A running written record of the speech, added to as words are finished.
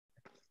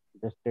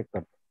Just check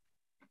it.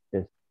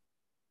 Yes.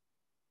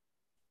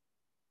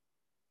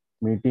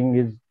 Meeting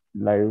is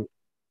live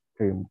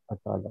stream.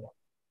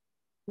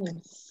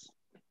 Yes.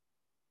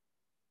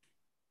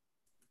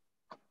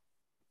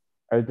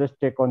 I'll just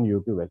check on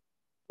YouTube.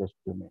 Just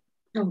a minute.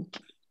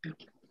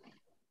 Okay.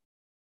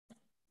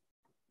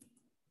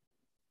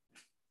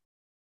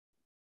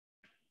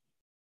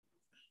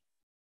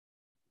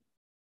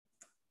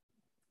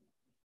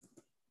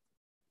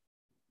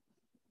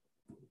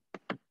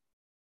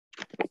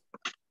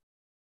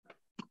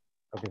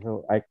 Okay,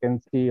 so I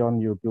can see on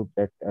YouTube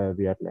that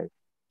we are live.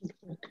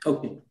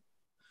 Okay.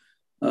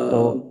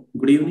 So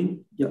good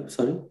evening. Yeah,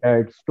 sorry.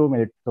 It's 2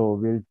 minutes, so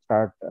we'll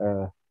start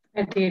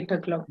at 8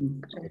 o'clock.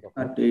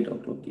 At 8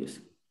 o'clock, yes.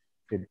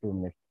 Till 2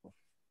 minutes.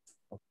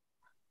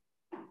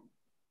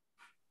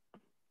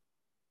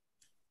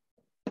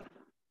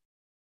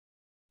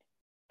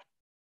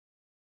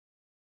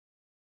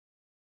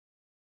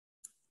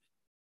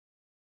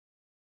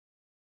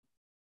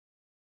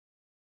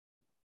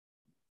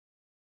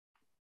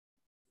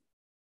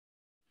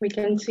 We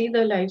can see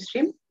the live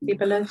stream.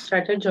 People have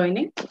started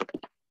joining.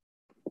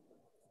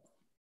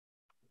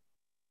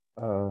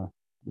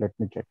 Let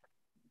me check.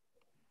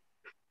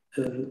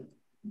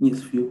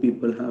 Yes, few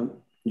people have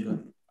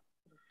joined.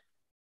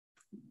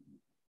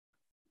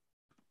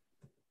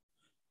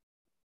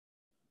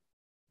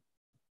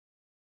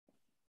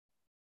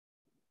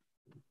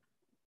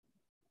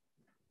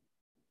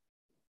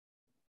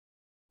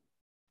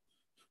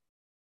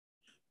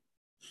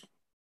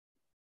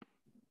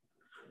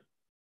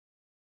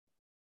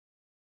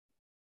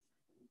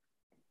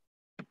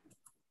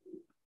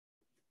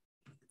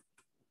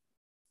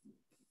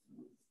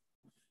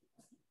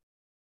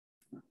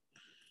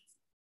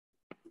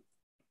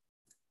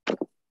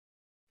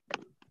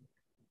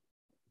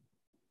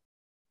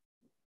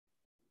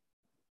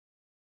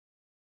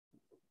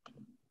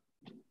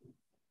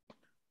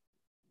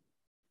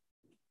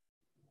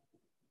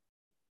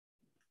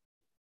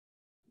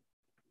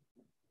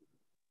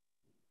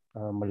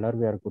 Mallar,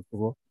 we are good to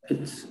go.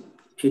 It's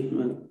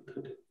 8:30.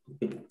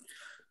 Okay.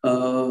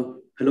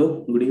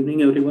 Hello, good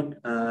evening, everyone,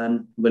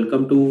 and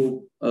welcome to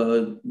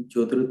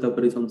Jyotirtha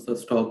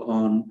Parisamstha's talk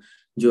on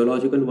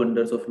Geological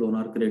Wonders of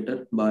Lonar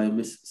Crater by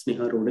Miss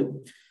Sneha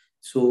Rode.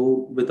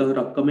 So, with our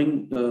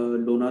upcoming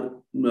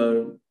Lonar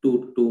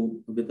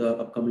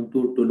upcoming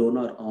tour to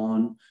Lonar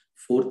on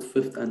 4th,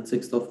 5th, and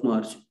 6th of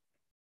March,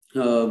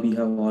 we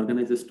have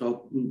organized this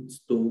talk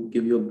to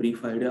give you a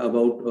brief idea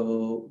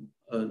about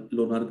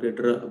Lonar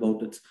Crater,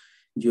 about its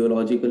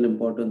geological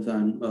importance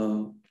and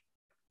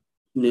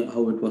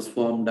how it was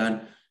formed,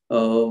 and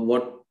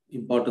what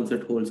importance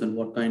it holds, and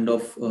what kind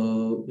of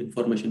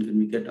information can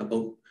we get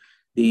about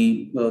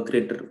the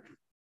crater,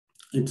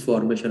 its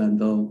formation, and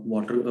the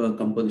water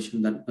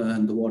composition that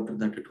and the water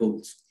that it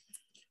holds.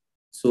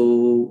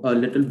 So a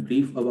little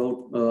brief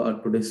about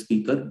our today's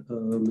speaker,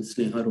 Ms.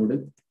 Sneha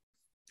Rode.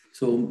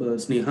 So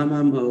Sneha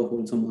ma'am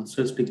holds a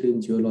master's degree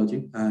in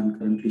geology, and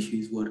currently she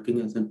is working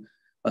as an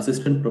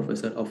assistant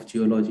professor of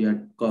geology at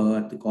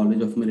the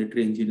College of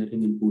Military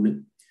Engineering in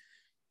Pune.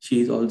 She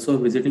is also a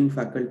visiting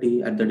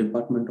faculty at the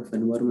Department of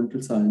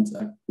Environmental Science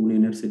at Pune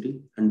University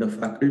and the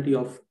Faculty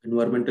of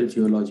Environmental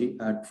Geology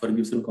at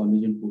Ferguson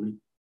College in Pune.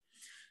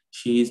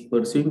 She is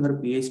pursuing her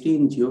PhD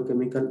in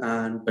geochemical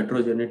and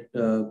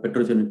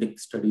petrogenetic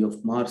study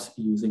of Mars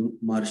using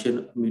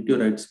Martian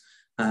meteorites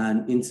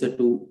and in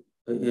situ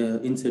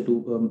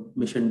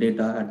mission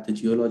data at the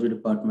Geology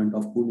Department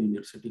of Pune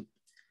University.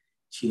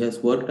 She has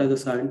worked as a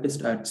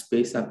scientist at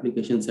Space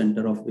Application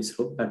Center of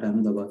ISRO at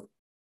Ahmedabad.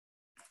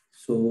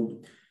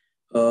 So,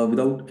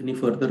 without any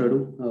further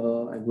ado,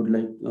 I would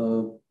like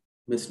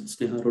Ms.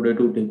 Sneha Rode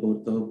to take over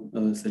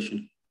the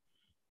session.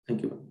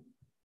 Thank you.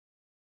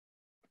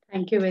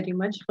 Thank you very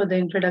much for the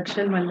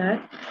introduction,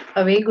 Mallar.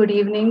 A very good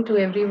evening to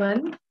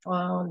everyone,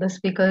 the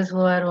speakers who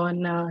are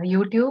on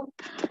YouTube,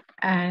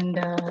 and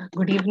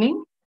good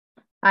evening.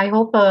 I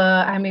hope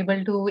I'm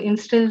able to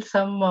instill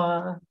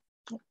some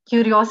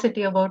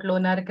curiosity about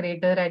Lonar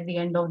Crater at the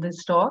end of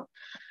this talk.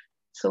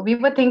 So we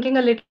were thinking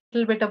a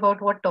little bit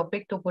about what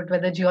topic to put,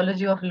 whether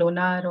geology of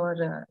Lonar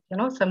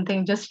or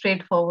something just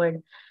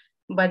straightforward.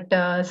 But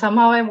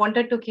somehow I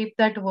wanted to keep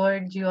that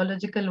word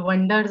geological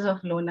wonders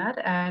of Lonar,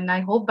 and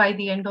I hope by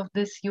the end of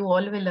this you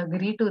all will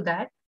agree to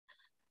that.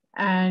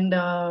 And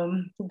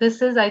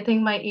this is, I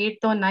think, my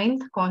 8th or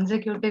 9th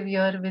consecutive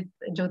year with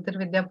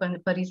Jyotirvidya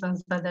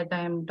Parisamstha that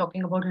I am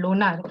talking about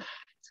Lonar.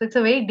 So it's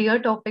a very dear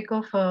topic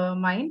of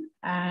mine.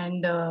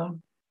 And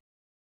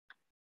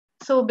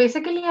so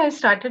basically, I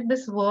started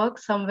this work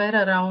somewhere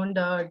around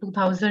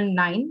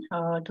 2009,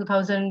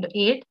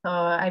 2008.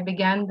 I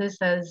began this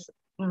as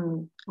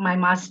my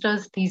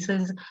master's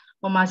thesis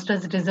or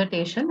master's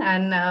dissertation.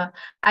 And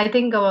I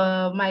think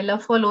my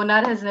love for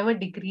Lonar has never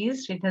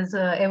decreased. It has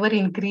ever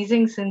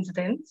increasing since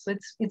then. So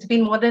it's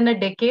been more than a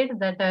decade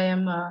that I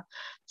am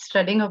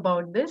studying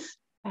about this.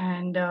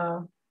 And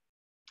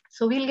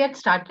so we'll get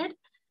started.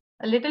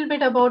 A little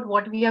bit about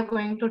what we are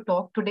going to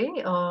talk today.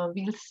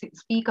 We'll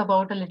speak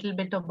about a little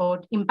bit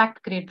about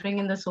impact cratering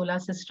in the solar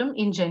system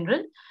in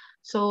general.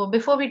 So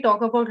before we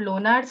talk about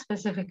Lonar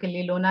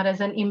specifically, Lonar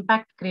as an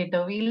impact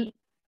crater, we'll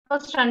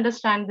first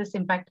understand this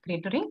impact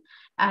cratering,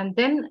 and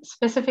then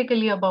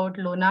specifically about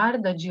Lonar,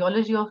 the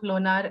geology of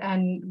Lonar,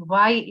 and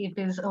why it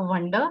is a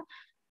wonder,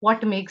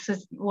 what makes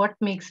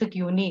it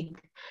unique.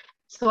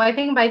 So I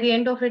think by the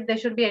end of it, there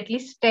should be at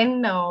least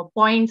 10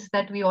 points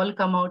that we all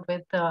come out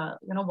with,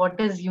 what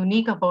is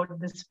unique about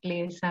this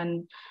place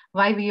and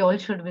why we all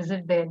should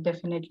visit there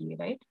definitely,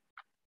 right?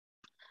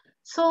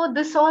 So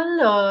this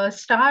all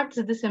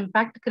this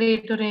impact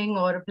cratering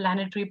or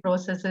planetary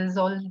processes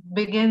all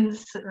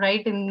begins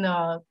right in,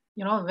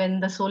 when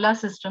the solar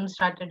system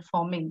started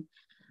forming.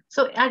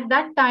 So at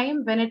that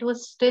time, when it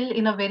was still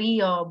in a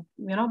very,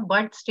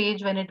 bud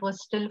stage, when it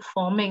was still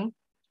forming,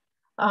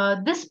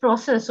 this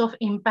process of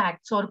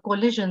impacts or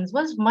collisions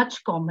was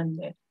much common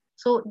there.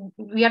 So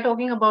we are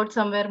talking about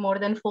somewhere more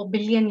than 4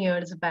 billion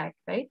years back,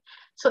 right?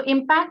 So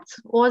impacts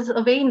was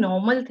a very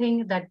normal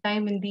thing that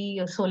time in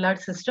the solar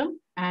system,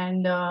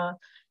 and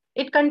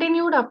it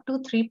continued up to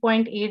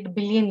 3.8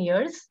 billion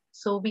years.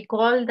 So we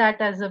call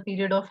that as a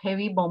period of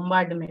heavy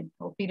bombardment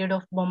or period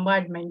of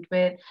bombardment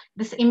where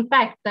this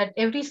impact that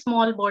every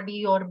small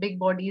body or big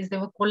bodies, they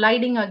were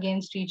colliding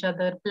against each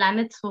other,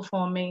 planets were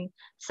forming,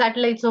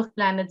 satellites of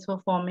planets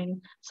were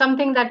forming,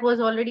 something that was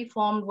already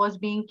formed was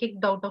being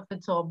kicked out of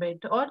its orbit,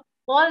 or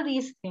all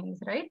these things,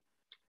 right?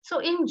 So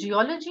in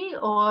geology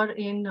or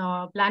in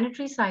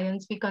planetary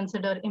science, we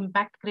consider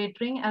impact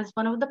cratering as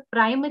one of the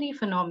primary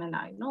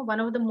phenomena, one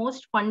of the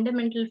most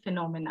fundamental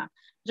phenomena,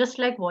 just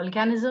like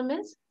volcanism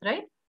is,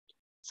 right?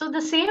 So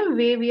the same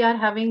way we are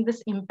having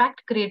this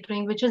impact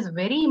cratering, which is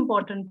very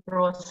important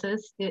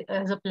process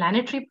as a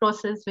planetary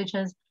process, which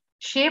has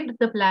shaped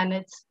the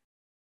planets,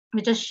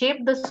 which has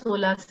shaped the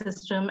solar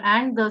system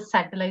and the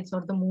satellites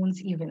or the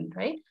moons even,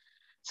 right?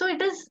 So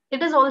it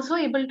is also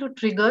able to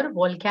trigger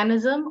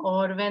volcanism,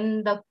 or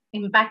when the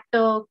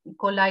impactor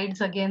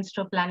collides against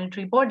a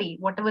planetary body,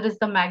 whatever is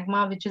the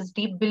magma which is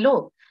deep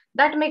below,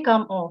 that may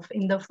come off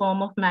in the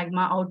form of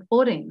magma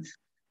outpourings,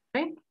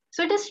 right?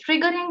 So it is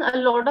triggering a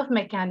lot of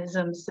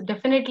mechanisms.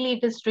 Definitely,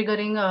 it is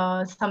triggering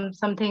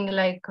something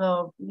like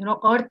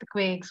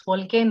earthquakes,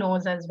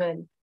 volcanoes as well.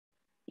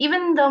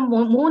 Even the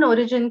moon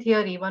origin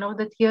theory, one of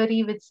the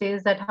theory which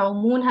says that how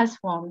moon has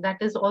formed, that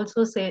is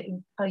also say,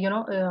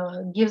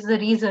 gives the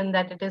reason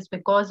that it is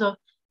because of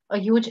a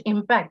huge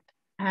impact,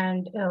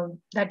 and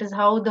that is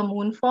how the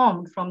moon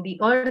formed from the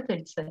earth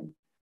itself.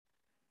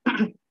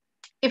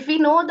 If we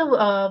know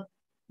the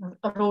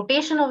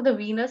rotation of the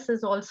Venus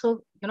is also,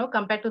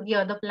 compared to the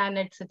other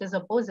planets, it is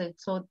opposite.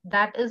 So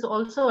that is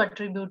also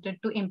attributed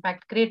to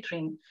impact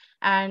cratering.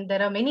 And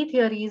there are many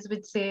theories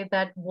which say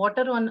that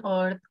water on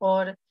Earth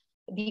or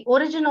the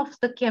origin of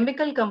the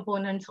chemical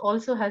components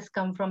also has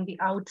come from the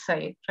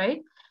outside,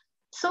 right?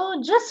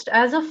 So just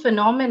as a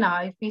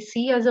phenomena, if we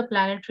see as a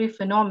planetary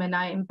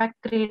phenomena, impact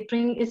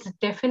cratering is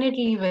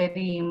definitely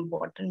very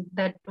important.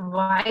 That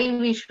why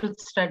we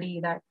should study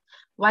that,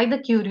 why the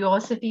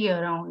curiosity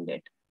around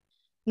it.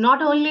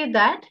 Not only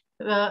that,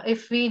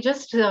 if we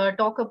just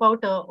talk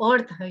about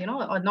Earth,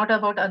 or not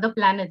about other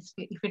planets,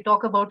 if we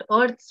talk about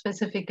Earth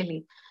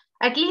specifically,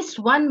 at least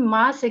one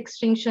mass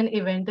extinction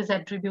event is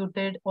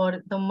attributed,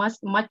 or the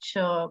much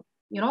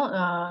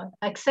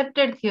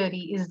accepted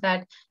theory is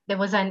that there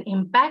was an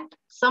impact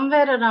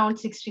somewhere around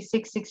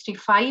 66,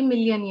 65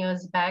 million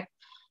years back,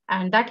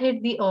 and that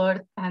hit the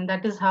Earth, and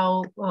that is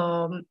how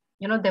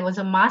there was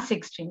a mass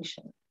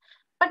extinction.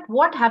 But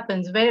what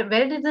happens? Where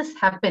did this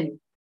happen?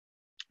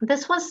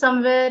 This was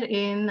somewhere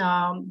in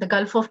the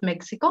Gulf of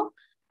Mexico,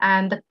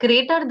 and the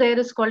crater there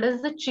is called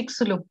as the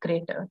Chicxulub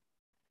crater,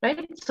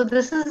 right? So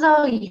this is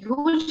a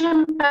huge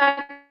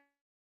impact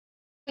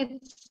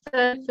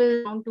itself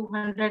is around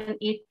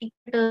 280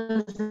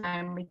 kilometers in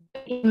diameter.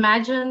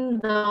 Imagine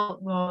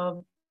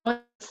the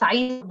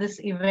size of this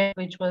event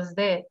which was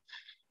there.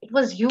 It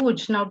was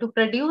huge. Now to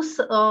produce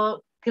a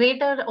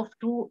crater of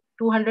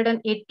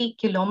 280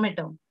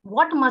 kilometer,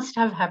 what must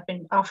have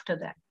happened after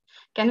that?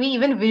 Can we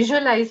even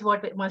visualize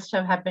what must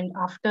have happened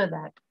after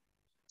that?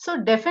 So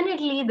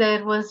definitely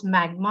there was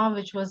magma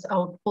which was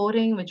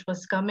outpouring, which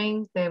was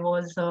coming. There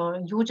was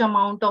a huge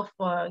amount of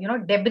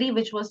debris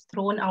which was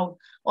thrown out.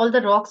 All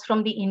the rocks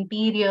from the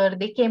interior,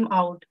 they came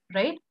out,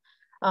 right?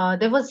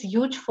 There was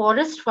huge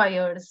forest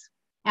fires,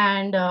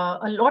 and a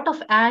lot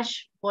of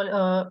ash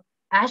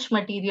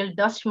material,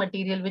 dust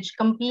material, which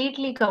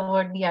completely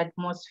covered the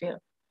atmosphere.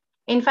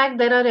 In fact,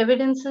 there are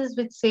evidences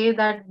which say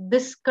that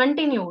these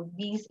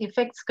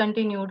effects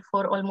continued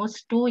for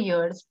almost 2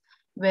 years,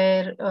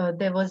 where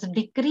there was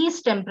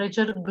decreased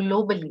temperature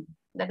globally.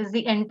 That is,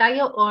 the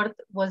entire Earth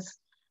was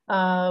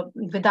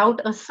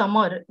without a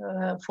summer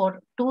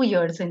for 2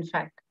 years, in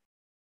fact.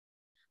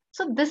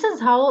 So this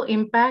is how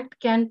impact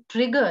can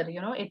trigger,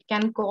 it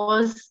can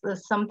cause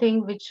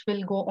something which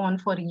will go on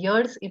for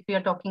years if we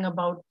are talking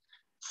about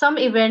some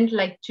event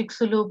like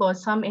Chicxulub or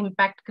some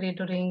impact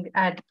cratering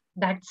at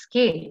that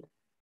scale.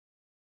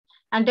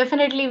 And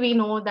definitely we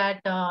know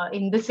that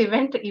in this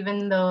event,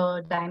 even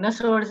the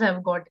dinosaurs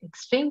have got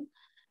extinct,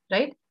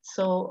 right?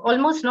 So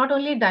almost not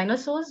only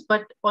dinosaurs,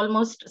 but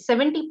almost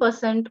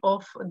 70%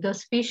 of the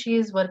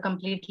species were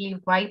completely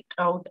wiped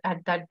out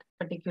at that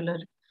particular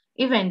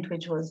event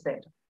which was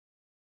there,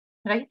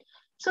 right?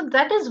 So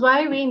that is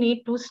why we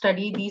need to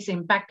study these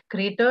impact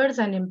craters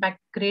and impact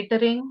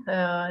cratering,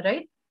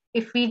 right?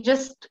 If we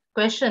just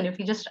question, if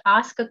we just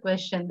ask a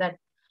question that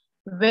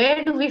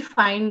where do we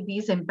find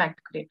these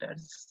impact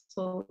craters?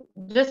 So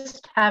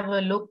just have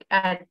a look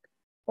at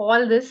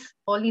all these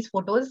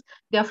photos.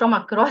 They are from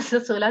across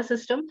the solar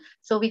system.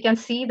 So we can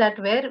see that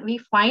where we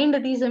find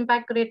these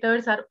impact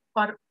craters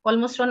are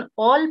almost on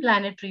all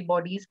planetary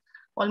bodies,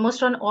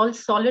 almost on all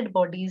solid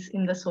bodies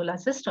in the solar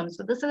system.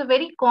 So this is a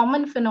very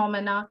common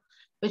phenomena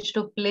which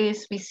took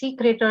place. We see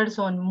craters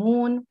on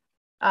moon.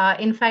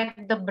 In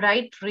fact, the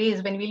bright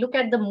rays, when we look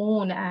at the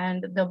moon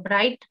and the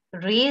bright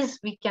rays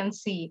we can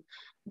see,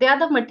 they are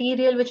the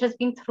material which has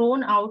been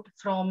thrown out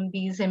from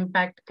these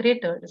impact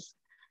craters.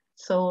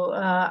 So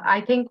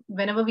I think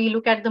whenever we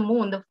look at the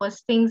moon, the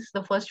first things,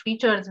 the first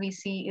features we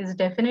see is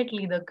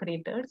definitely the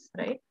craters,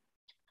 right?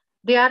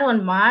 They are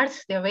on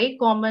Mars. They are very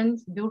common,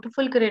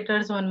 beautiful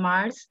craters on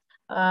Mars.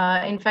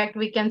 In fact,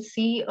 we can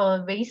see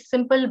a very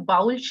simple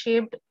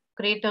bowl-shaped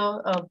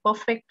crater, a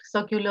perfect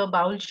circular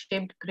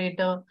bowl-shaped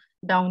crater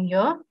down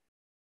here.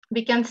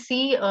 We can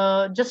see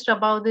just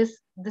above this,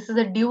 this is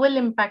a dual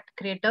impact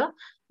crater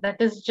that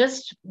is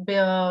just, when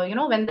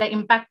the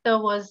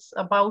impactor was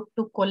about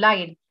to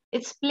collide,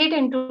 it split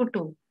into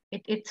two.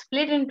 It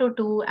split into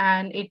two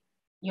and it,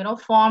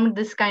 formed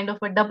this kind of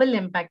a double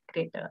impact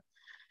crater.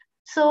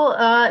 So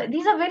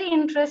these are very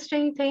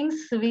interesting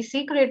things. We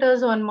see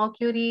craters on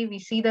Mercury, we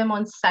see them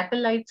on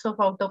satellites of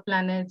outer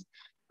planets,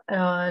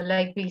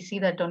 like we see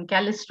that on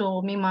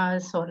Callisto,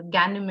 Mimas, or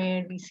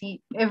Ganymede. We see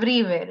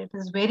everywhere. It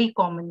is very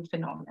common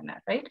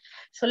phenomena, right?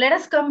 So let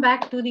us come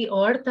back to the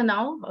Earth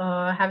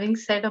now. Having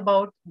said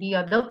about the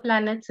other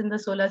planets in the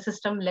solar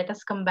system, let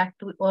us come back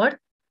to Earth.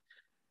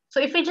 So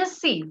if we just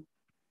see,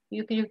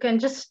 you can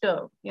just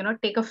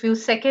take a few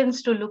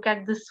seconds to look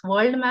at this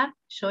world map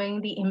showing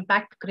the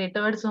impact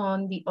craters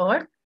on the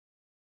Earth.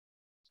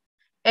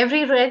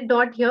 Every red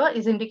dot here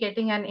is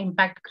indicating an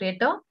impact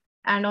crater,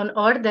 and on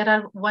Earth there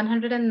are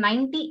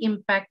 190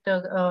 impact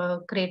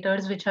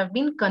craters which have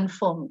been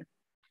confirmed.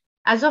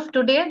 As of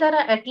today, there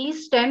are at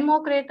least 10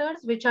 more craters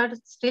which are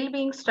still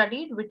being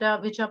studied,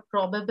 which are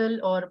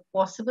probable or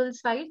possible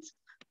sites.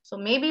 So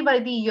maybe by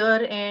the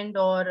year end,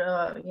 or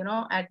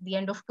at the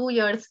end of 2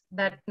 years,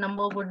 that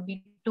number would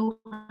be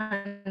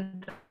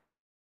 200.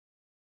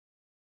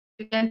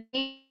 You can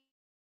see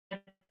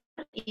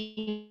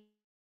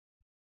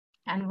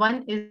and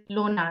one is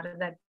Lonar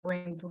that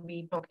we're going to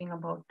be talking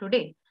about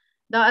today.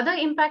 The other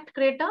impact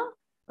crater,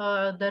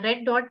 the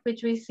red dot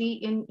which we see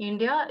in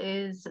India,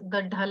 is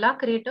the Dhala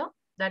crater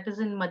that is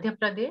in Madhya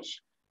Pradesh.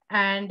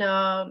 And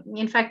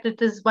in fact,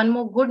 it is one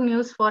more good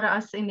news for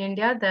us in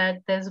India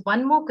that there's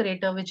one more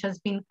crater which has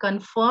been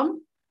confirmed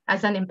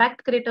as an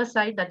impact crater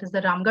site, that is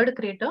the Ramgarh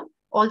crater,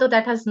 although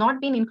that has not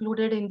been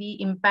included in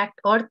the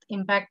Earth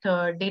impact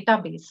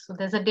database. So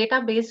there's a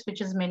database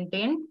which is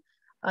maintained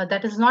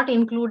that is not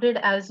included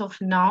as of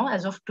now,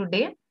 as of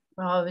today,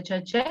 which I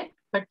checked,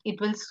 but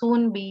it will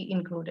soon be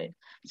included.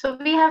 So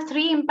we have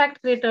 3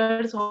 impact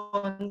craters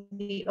on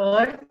the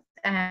Earth,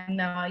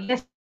 and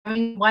yes,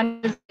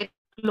 one is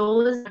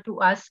close to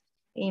us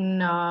in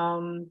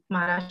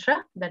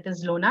Maharashtra, that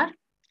is Lonar.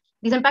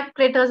 These impact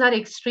craters are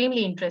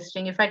extremely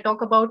interesting. If I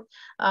talk about,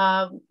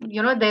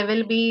 there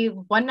will be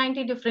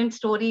 190 different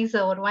stories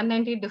or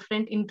 190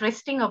 different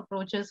interesting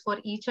approaches for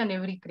each and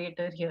every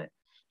crater here.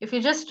 If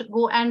you just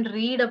go and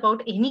read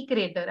about any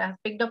crater, I've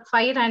picked up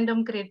 5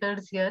 random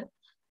craters here,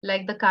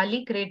 like the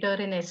Kali crater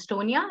in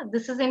Estonia.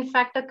 This is in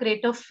fact a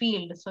crater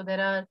field. So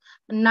there are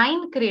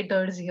 9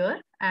 craters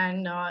here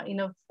and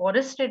in a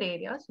forested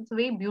area. So it's a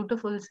very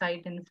beautiful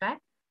site, in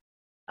fact.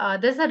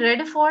 There's a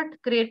Red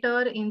Fort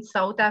crater in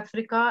South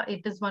Africa.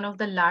 It is one of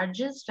the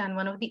largest and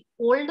one of the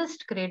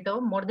oldest crater,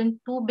 more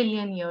than 2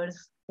 billion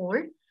years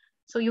old.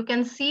 So you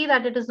can see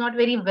that it is not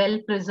very well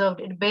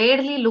preserved. It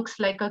barely looks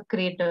like a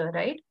crater,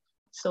 right?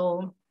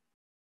 So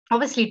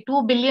obviously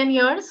 2 billion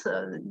years,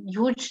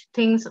 huge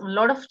things, a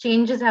lot of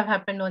changes have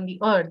happened on the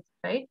Earth,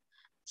 right?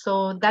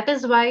 So that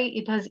is why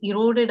it has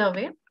eroded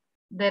away.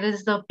 There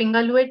is the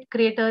Pingaluet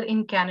crater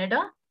in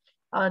Canada.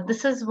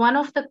 This is one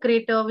of the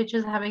crater which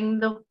is having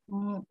the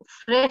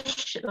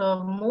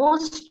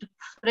most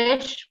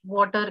fresh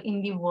water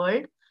in the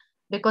world,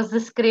 because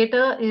this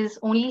crater is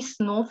only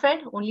snow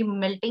fed, only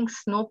melting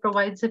snow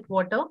provides it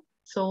water.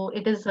 So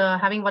it is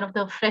having one of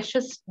the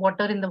freshest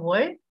water in the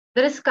world.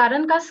 There is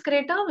Karankas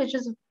crater, which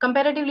is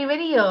comparatively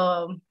very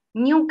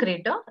new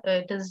crater.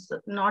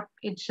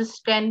 It's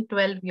just 10,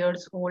 12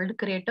 years old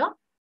crater.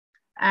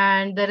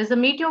 And there is a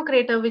meteor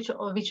crater,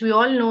 which we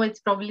all know, it's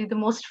probably the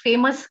most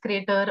famous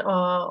crater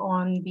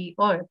on the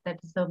Earth. That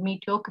is the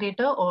meteor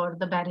crater or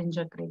the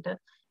Barringer crater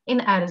in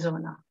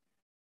Arizona.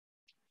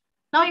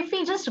 Now, if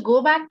we just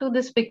go back to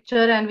this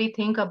picture and we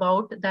think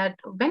about that,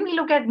 when we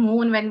look at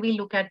moon, when we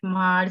look at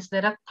Mars,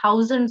 there are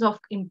thousands of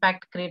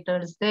impact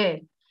craters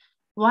there.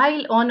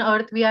 while on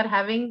Earth we are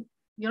having,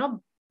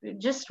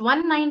 just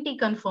 190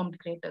 confirmed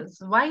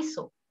craters. Why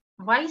so?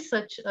 Why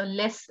such a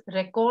less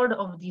record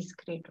of these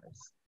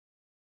craters?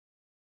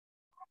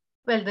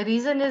 Well, the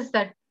reason is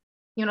that,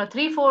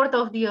 3/4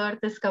 of the Earth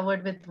is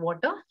covered with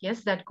water.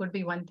 Yes, that could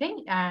be one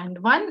thing.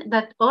 And one,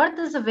 that Earth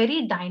is a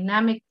very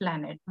dynamic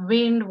planet.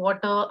 Wind,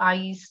 water,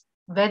 ice,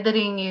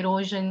 weathering,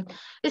 erosion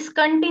is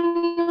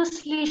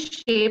continuously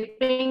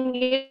shaping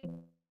it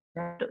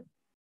that,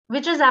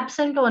 which is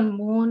absent on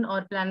Moon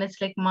or planets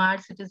like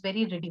Mars. It is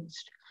very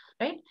reduced,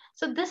 right?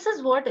 So this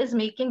is what is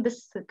making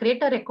this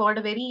crater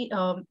record very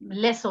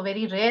less or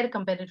very rare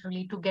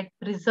comparatively to get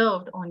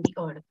preserved on the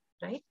Earth,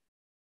 right?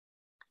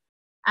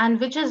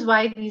 And which is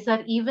why these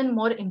are even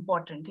more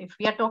important. If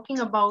we are talking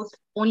about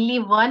only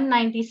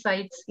 190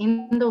 sites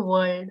in the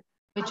world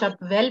which are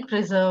well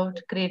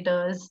preserved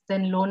craters,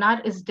 then Lonar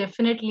is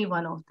definitely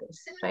one of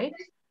this, right?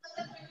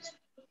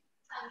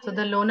 So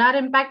the Lonar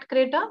Impact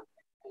Crater,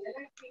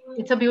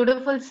 it's a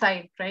beautiful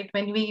site, right?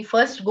 When we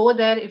first go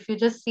there, if you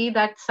just see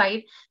that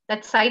site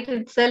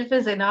itself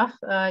is enough.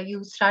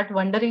 You start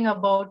wondering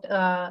about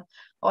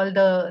all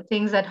the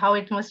things, that how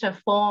it must have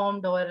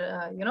formed, or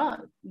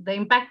the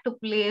impact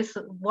took place,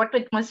 what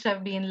it must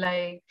have been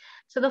like.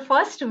 So the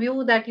first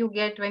view that you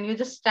get when you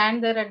just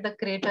stand there at the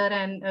crater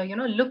and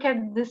look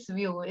at this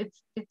view,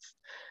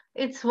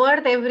 it's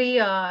worth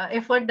every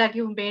effort that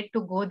you made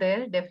to go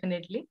there,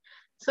 definitely.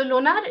 So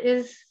Lonar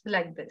is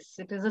like this.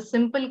 It is a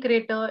simple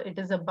crater. It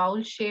is a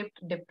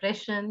bowl-shaped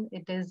depression.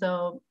 It is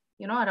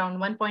around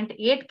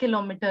 1.8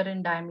 kilometer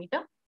in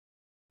diameter,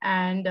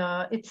 and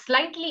it's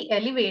slightly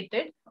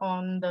elevated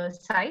on the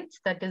sides.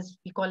 That is,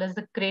 we call as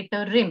the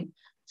crater rim.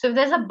 So if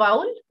there's a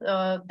bowl,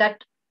 that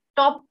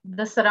top,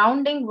 the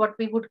surrounding, what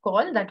we would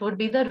call, that would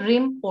be the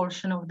rim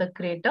portion of the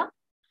crater.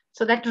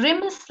 So that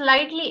rim is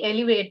slightly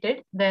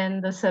elevated than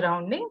the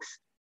surroundings.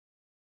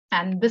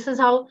 And this is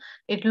how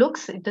it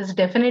looks. It is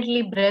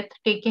definitely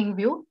breathtaking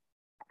view.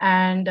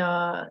 And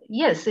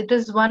yes, it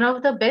is one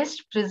of the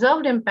best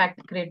preserved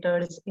impact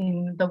craters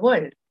in the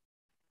world.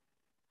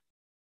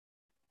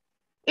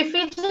 If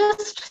we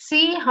just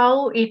see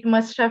how it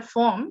must have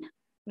formed,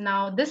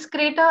 now this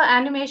crater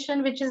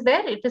animation which is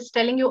there, it is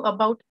telling you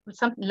about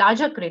some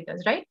larger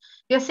craters, right?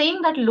 We are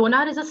saying that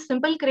Lonar is a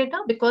simple crater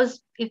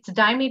because its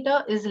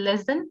diameter is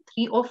less than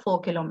 3 or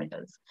 4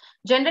 kilometers.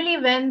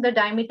 Generally, when the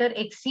diameter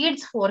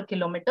exceeds 4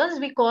 kilometers,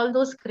 we call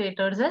those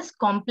craters as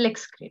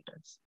complex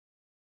craters.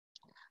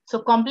 So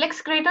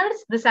complex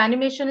craters, this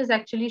animation is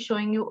actually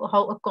showing you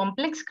how a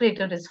complex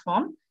crater is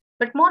formed,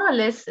 but more or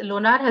less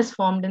Lonar has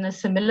formed in a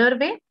similar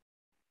way.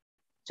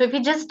 So if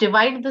we just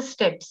divide the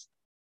steps,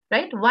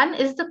 right? One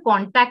is the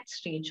contact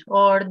stage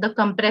or the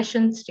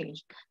compression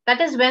stage.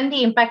 That is when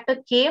the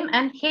impactor came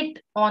and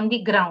hit on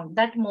the ground,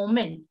 that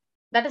moment,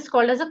 that is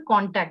called as a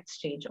contact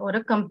stage or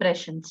a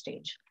compression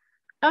stage.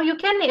 Now you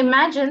can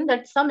imagine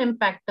that some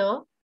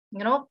impactor,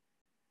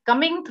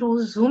 coming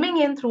through, zooming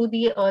in through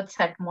the Earth's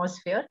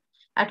atmosphere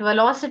at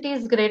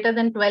velocities greater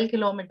than 12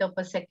 kilometer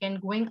per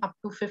second, going up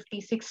to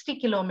 50, 60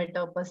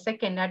 kilometer per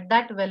second at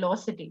that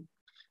velocity.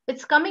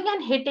 It's coming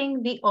and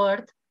hitting the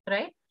Earth,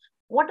 right?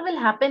 What will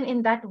happen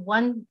in that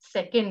 1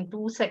 second,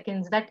 2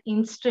 seconds, that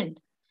instant?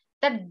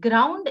 That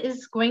ground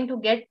is going to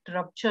get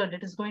ruptured.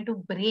 It is going to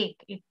break.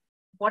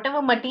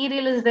 Whatever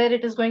material is there,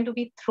 it is going to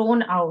be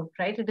thrown out,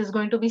 right? It is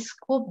going to be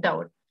scooped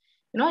out.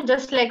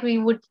 Just like we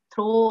would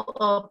throw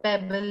a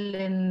pebble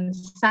in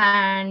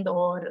sand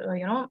or,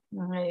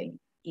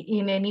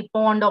 in any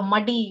pond or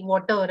muddy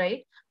water,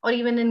 right? Or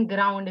even in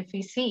ground, if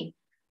we see.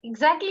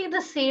 Exactly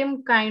the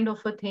same kind of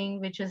a thing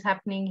which is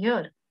happening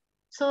here.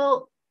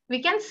 So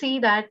we can see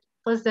that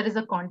first there is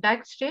a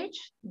contact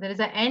stage, there is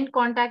an end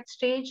contact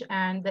stage,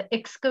 and the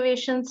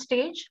excavation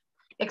stage.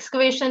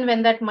 Excavation,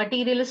 when that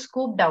material is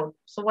scooped out.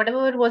 So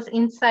whatever was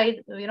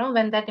inside,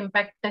 when that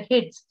impactor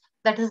hits,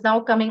 that is now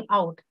coming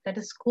out, that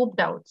is scooped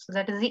out. So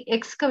that is the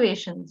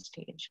excavation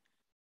stage.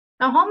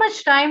 Now, how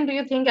much time do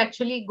you think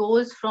actually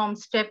goes from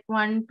step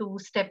 1 to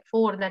step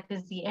 4, that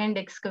is the end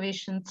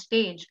excavation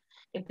stage?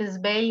 It is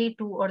barely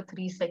 2 or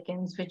 3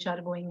 seconds which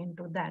are going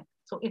into that.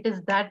 So it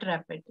is that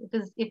rapid.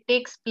 It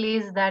takes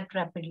place that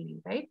rapidly,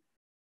 right?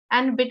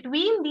 And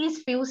between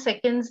these few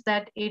seconds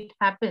that it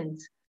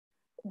happens,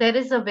 there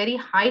is a very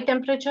high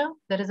temperature,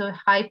 there is a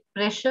high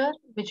pressure,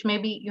 which may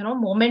be,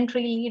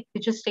 momentarily,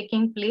 which is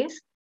taking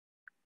place.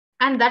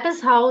 And that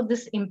is how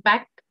this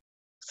impact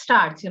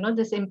starts,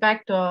 this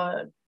impact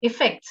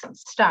effects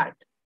start.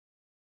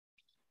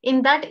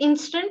 In that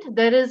instant,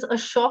 there is a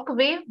shock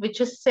wave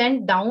which is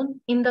sent down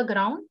in the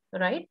ground,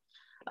 right?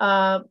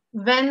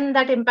 When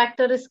that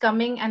impactor is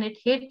coming and it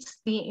hits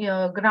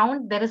the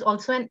ground, there is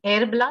also an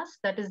air blast,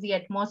 that is the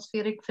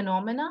atmospheric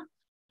phenomena,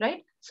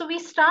 right? So we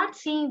start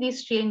seeing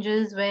these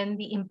changes when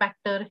the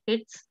impactor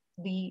hits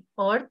the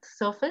Earth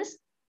surface.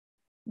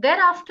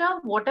 Thereafter,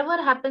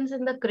 whatever happens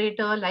in the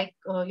crater, like,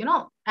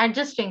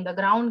 adjusting, the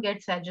ground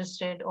gets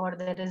adjusted, or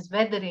there is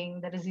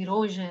weathering, there is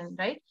erosion,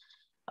 right?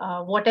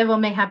 Whatever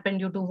may happen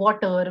due to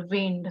water,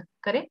 wind,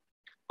 correct?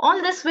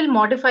 All this will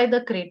modify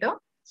the crater.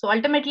 So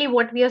ultimately,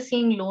 what we are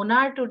seeing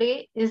Lonar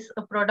today is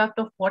a product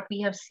of what we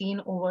have seen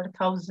over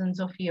thousands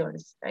of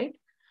years, right?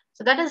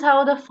 So that is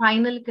how the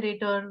final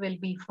crater will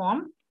be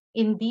formed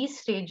in these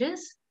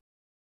stages.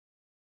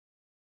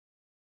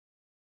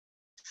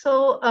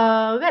 So,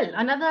 well,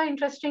 another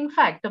interesting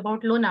fact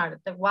about Lonar,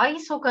 why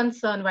so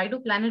concerned? Why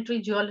do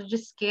planetary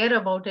geologists care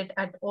about it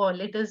at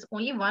all? It is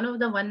only one of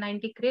the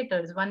 190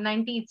 craters.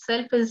 190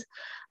 itself is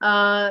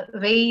a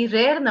very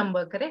rare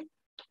number, correct?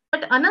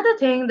 But another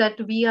thing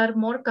that we are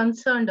more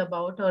concerned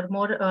about, or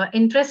more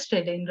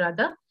interested in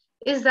rather,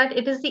 is that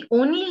it is the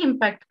only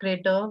impact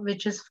crater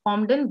which is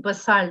formed in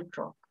basalt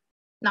rock.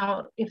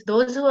 Now, if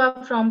those who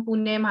are from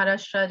Pune,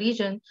 Maharashtra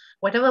region,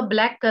 whatever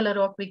black color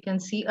rock we can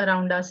see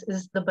around us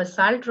is the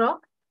basalt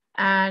rock.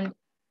 And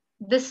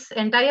this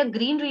entire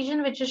green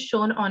region, which is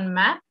shown on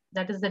map,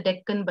 that is the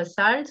Deccan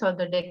basalts or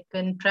the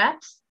Deccan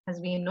traps, as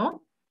we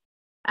know.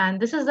 And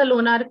this is the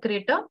Lonar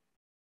crater.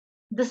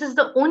 This is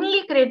the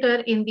only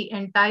crater in the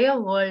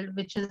entire world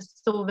which is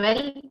so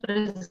well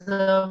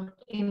preserved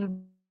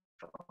in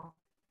basalt rock.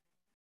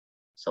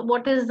 So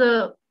what is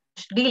the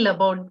deal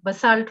about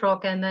basalt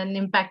rock and an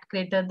impact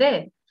crater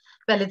there?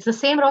 Well, it's the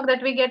same rock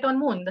that we get on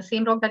Moon, the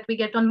same rock that we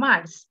get on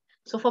Mars.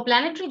 So for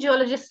planetary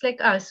geologists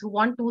like us who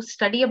want to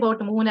study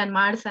about Moon and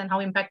Mars and how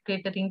impact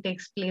cratering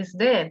takes place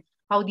there,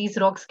 how these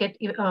rocks get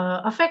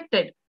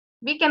affected,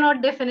 we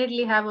cannot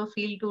definitely have a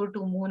field tour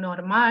to Moon or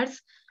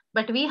Mars,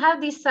 but we have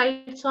these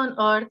sites on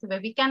Earth where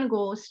we can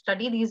go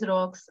study these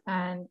rocks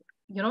and,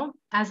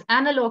 as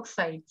analog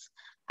sites.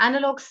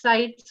 Analog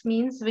sites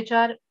means which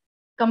are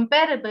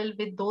comparable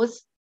with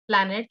those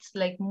planets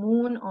like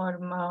Moon or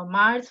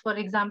Mars, for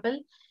example,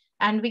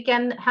 and we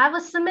can have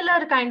a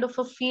similar kind of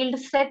a field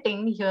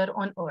setting here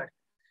on Earth.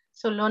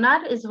 So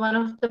Lonar is one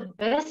of the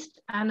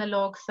best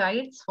analog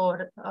sites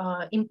for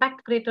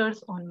impact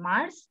craters on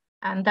Mars.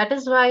 And that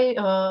is why,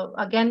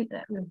 again,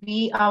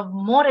 we are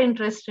more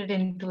interested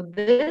into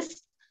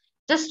this.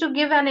 Just to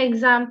give an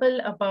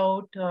example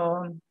about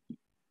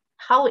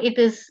how it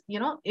is,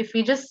 if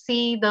we just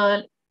see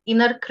the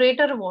inner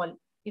crater wall,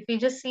 if we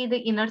just see the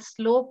inner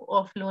slope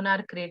of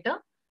Lonar crater,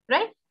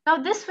 right? Now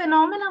this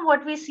phenomenon,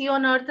 what we see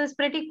on Earth is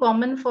pretty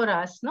common for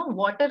us. No,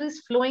 water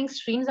is flowing,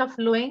 streams are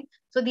flowing.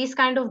 So these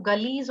kind of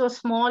gullies or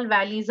small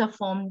valleys are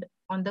formed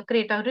on the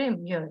crater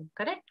rim here,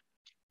 correct?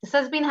 This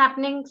has been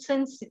happening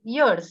since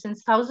years,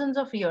 since thousands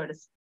of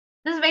years.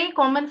 This is very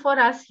common for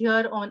us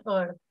here on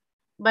Earth,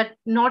 but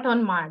not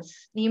on Mars.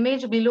 The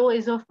image below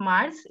is of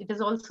Mars. It is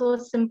also a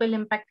simple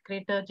impact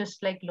crater,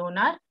 just like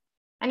Lonar.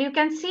 And you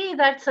can see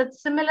that such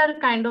similar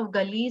kind of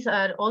gullies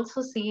are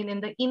also seen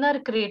in the inner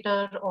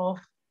crater of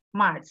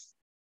Mars,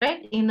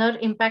 right? Inner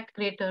impact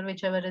crater,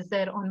 whichever is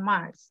there on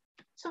Mars.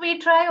 So we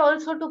try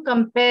also to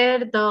compare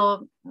the,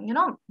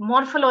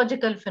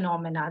 morphological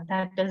phenomena,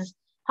 that is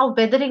how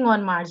weathering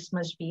on Mars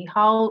must be,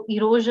 how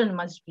erosion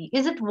must be.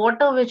 Is it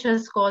water which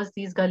has caused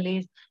these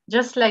gullies,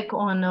 just like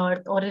on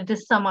Earth, or it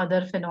is some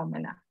other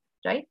phenomena,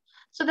 right?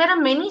 So there are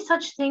many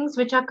such things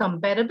which are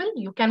comparable.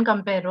 You can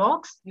compare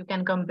rocks, you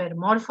can compare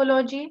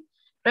morphology,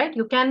 right?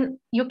 You can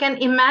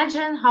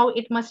imagine how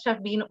it must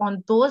have been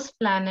on those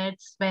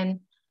planets when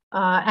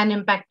an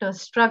impactor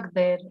struck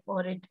there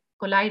or it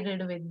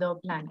collided with the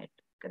planet,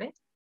 correct?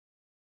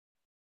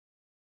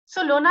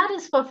 So Lonar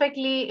is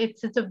perfectly,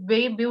 it's a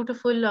very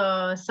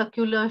beautiful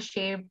circular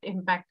shaped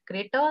impact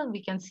crater.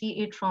 We can see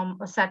it from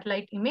a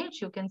satellite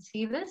image. You can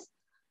see this.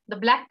 The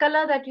black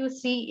color that you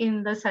see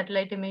in the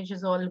satellite image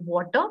is all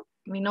water.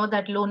 We know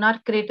that Lonar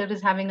crater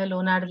is having a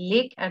Lonar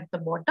lake at the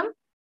bottom.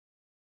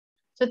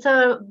 So it's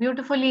a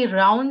beautifully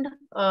round,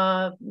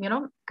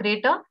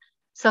 crater,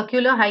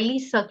 circular, highly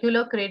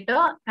circular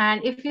crater.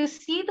 And if you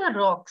see the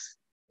rocks,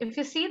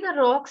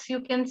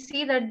 you can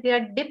see that they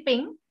are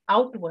dipping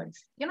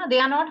outwards. They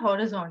are not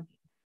horizontal.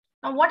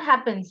 Now, what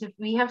happens if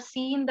we have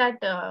seen that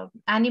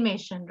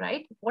animation,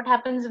 right? What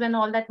happens when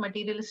all that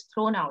material is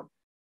thrown out?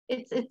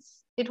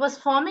 It was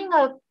forming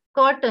a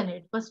curtain.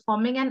 It was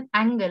forming an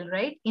angle,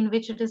 right, in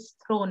which it is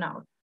thrown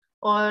out,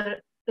 or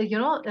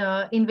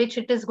in which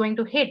it is going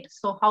to hit.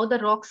 So how the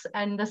rocks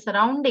and the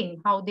surrounding,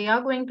 how they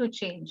are going to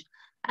change.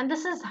 And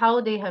this is how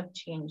they have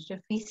changed. If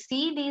we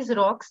see these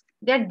rocks,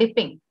 they are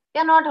dipping. They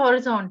are not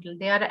horizontal.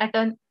 They are at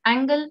an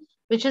angle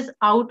which is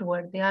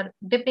outward. They are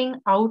dipping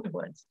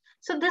outwards.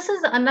 So this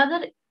is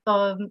another,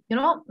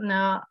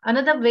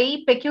 another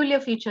very peculiar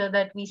feature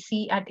that we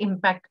see at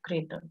impact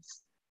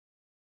craters.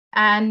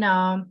 And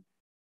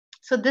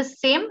so these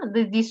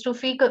two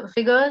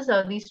figures,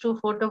 these two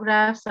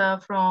photographs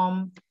are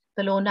from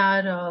the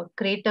Lonar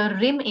crater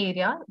rim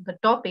area, the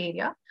top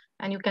area,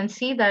 and you can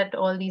see that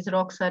all these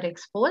rocks are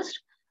exposed.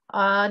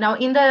 Now,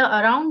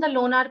 around the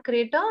Lonar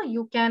crater,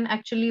 you can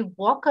actually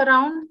walk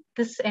around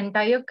this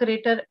entire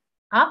crater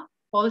up.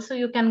 Also,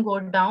 you can go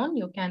down.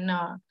 You can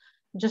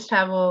just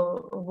have a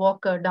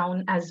walk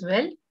down as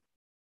well.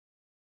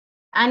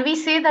 And we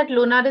say that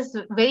Lonar is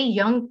a very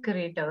young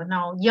crater.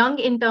 Now, young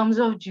in terms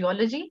of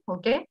geology,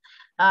 okay?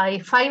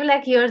 5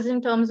 lakh years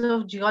in terms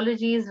of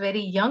geology is very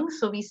young.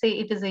 So we say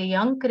it is a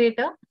young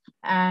crater.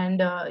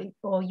 and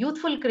or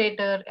youthful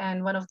crater,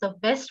 and one of the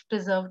best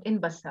preserved in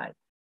basalt.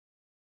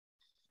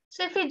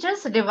 So if we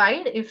just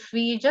divide, if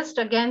we just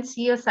again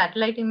see a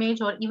satellite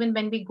image, or even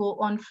when we go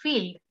on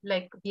field,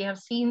 like we have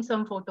seen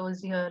some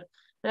photos here,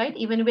 right?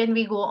 Even when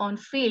we go on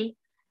field,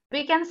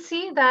 we can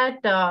see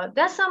that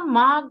there's some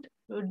marked,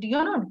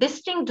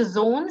 distinct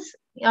zones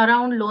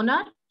around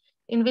Lonar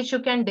in which you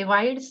can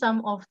divide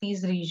some of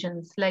these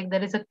regions. Like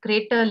there is a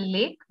crater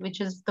lake,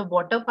 which is the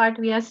water part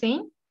we are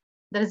seeing.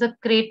 There is a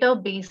crater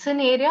basin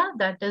area,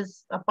 that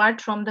is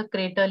apart from the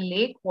crater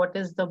lake, what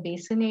is the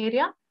basin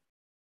area?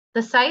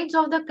 The sides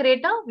of the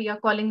crater, we are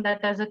calling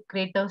that as a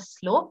crater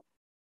slope.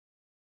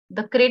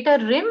 The crater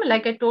rim,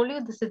 like I told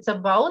you, this is a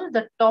bowl.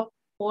 The top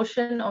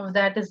portion of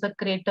that is the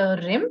crater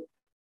rim.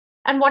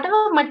 And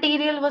whatever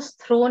material was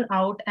thrown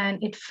out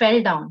and it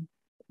fell down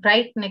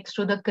right next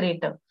to the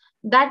crater,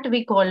 that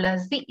we call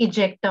as the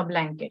ejecta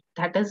blanket.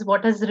 That is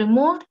what is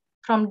removed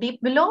from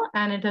deep below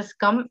and it has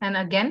come and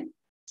again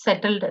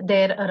settled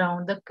there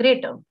around the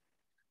crater.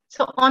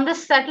 So on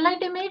this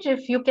satellite image,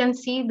 if you can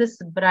see this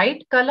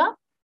bright color,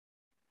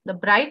 the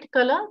bright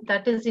color,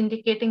 that is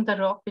indicating the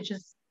rock which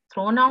is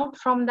thrown out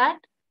from that,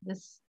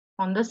 this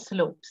on the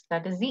slopes,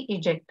 that is the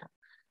ejecta.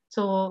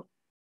 So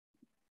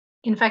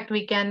in fact,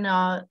 we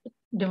can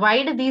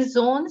divide these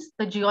zones,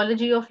 the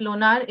geology of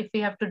Lonar, if we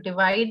have to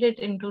divide it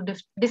into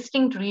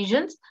distinct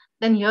regions,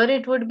 then here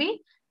it would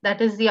be,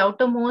 that is the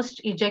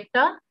outermost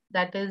ejecta,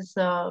 that is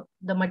the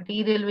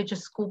material which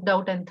is scooped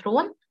out and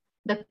thrown.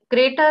 The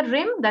crater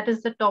rim, that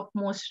is the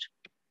topmost,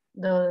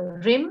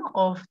 the rim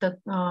of the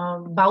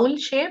bowl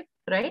shape,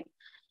 right?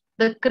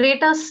 The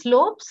crater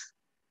slopes,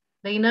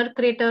 the inner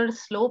crater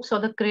slopes or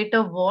the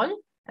crater wall,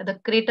 the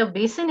crater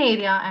basin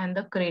area, and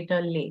the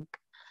crater lake.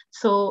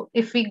 So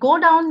if we go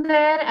down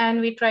there and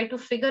we try to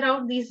figure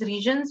out these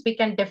regions, we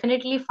can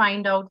definitely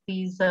find out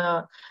these,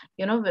 where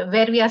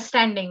we are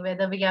standing,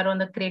 whether we are on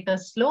the crater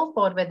slope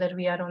or whether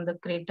we are on the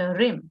crater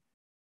rim,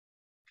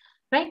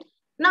 right?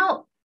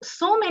 Now,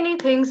 so many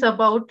things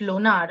about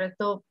Lonar.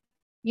 So,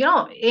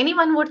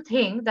 anyone would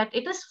think that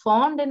it is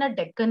formed in a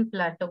Deccan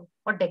plateau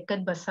or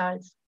Deccan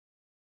basalts,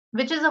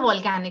 which is a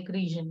volcanic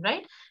region,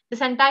 right?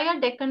 This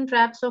entire Deccan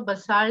Traps of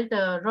basalt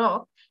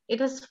rock,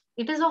 it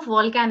is of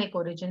volcanic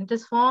origin. It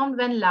is formed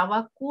when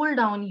lava cooled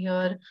down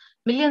here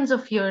millions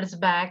of years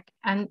back,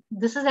 and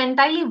this is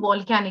entirely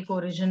volcanic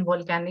origin,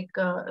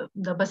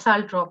 the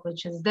basalt rock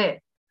which is there.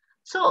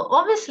 So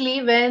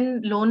obviously,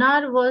 when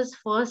Lonar was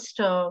first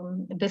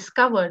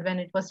discovered, when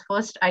it was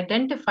first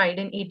identified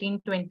in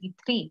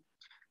 1823,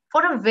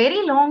 for a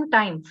very long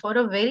time,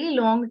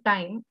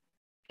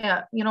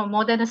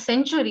 more than a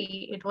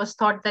century, it was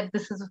thought that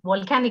this is a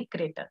volcanic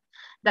crater.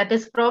 That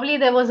is, probably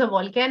there was a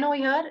volcano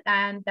here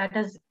and that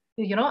has,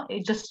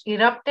 it just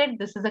erupted.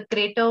 This is a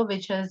crater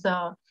which has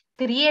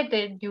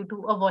created due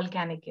to a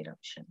volcanic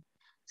eruption.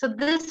 So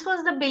this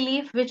was the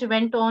belief which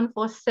went on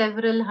for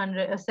several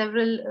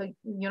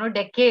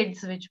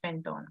decades, which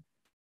went on.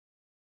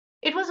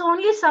 It was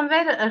only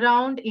somewhere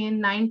around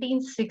in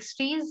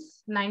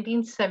 1960s,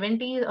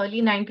 1970s, early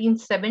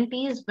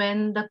 1970s,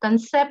 when the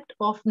concept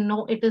of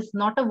no, it is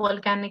not a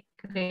volcanic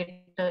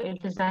crater, it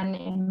is an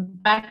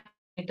impact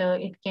crater,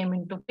 it came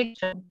into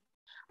picture.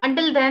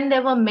 Until then,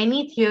 there were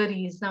many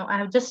theories. Now, I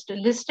have just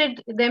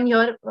listed them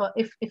here.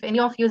 If any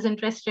of you is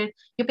interested,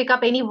 you pick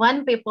up any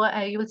one paper,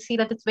 you will see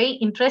that it's very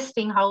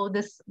interesting how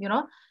this,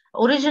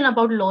 origin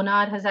about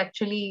Lonar has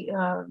actually,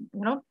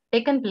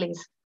 taken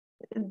place.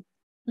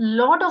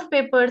 Lot of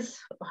papers,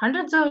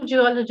 hundreds of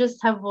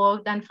geologists have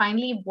worked, and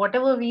finally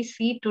whatever we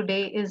see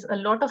today is a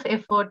lot of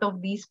effort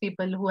of these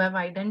people who have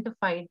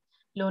identified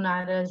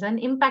Lonar as an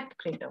impact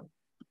crater.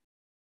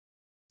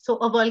 So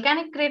a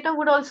volcanic crater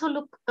would also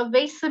look a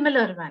very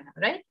similar manner,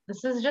 right?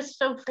 This is just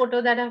a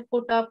photo that I've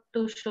put up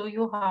to show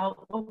you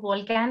how a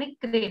volcanic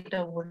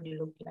crater would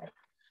look like.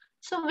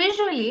 So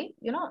visually,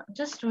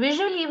 just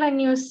visually,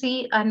 when you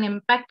see an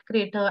impact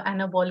crater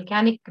and a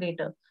volcanic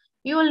crater,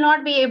 you will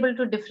not be able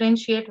to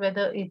differentiate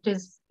whether it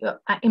is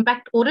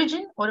impact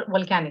origin or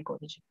volcanic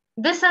origin.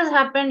 This has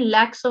happened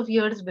lakhs of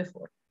years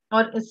before,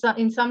 or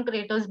in some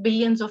craters,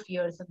 billions of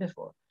years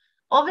before.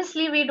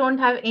 Obviously, we don't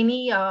have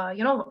any,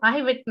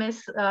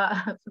 eyewitness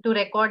to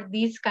record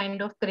these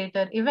kind of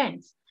crater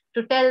events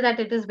to tell that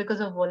it is because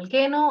of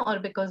volcano or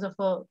because of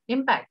a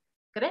impact,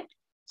 correct?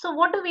 So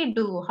what do we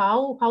do?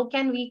 How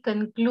can we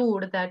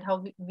conclude that,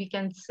 how we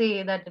can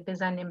say that it is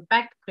an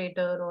impact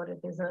crater or it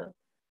is a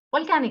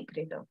volcanic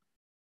crater?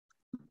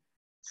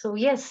 So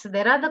yes,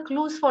 there are the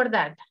clues for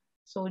that.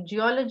 So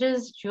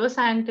geologists,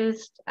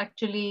 geoscientists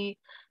actually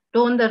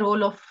don the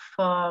role of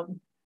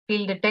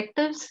field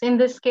detectives in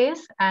this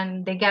case,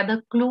 and they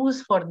gather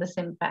clues for this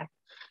impact.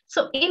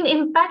 So in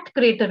impact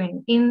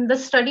cratering, in the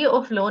study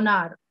of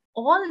Lonar,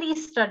 all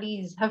these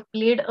studies have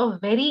played a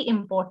very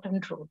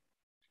important role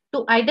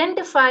to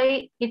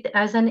identify it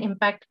as an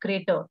impact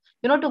crater.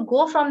 To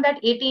go from that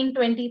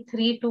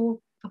 1823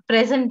 to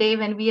present day,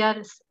 when we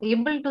are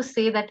able to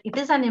say that it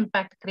is an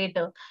impact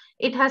crater,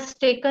 it has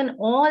taken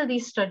all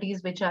these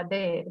studies which are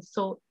there.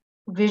 So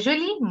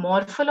visually,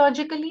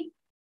 morphologically,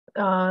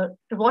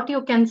 what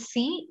you can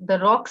see, the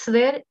rocks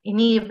there,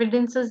 any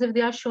evidences if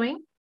they are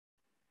showing,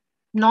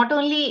 not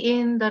only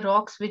in the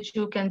rocks which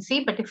you can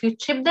see, but if you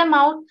chip them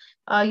out,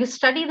 you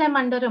study them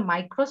under a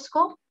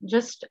microscope,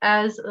 just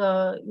as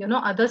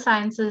other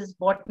sciences,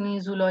 botany,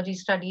 zoology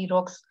study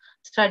rocks,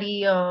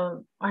 study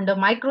under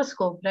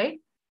microscope, right?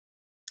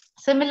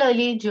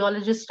 Similarly,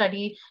 geologists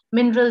study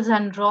minerals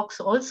and rocks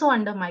also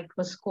under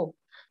microscope.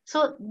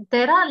 So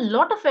there are a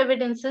lot of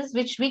evidences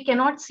which we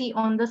cannot see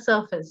on the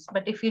surface,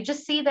 but if you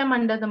just see them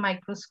under the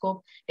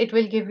microscope, it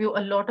will give you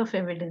a lot of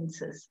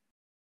evidences.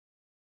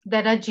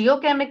 There are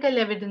geochemical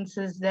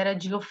evidences, there are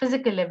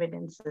geophysical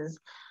evidences,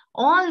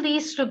 all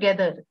these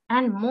together,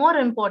 and more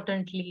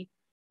importantly,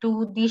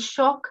 to the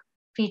shock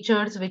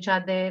features which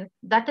are there,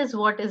 that is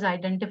what is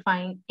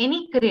identifying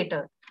any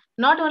crater.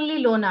 Not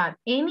only Lonar,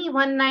 any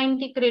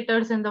 190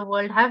 craters in the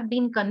world have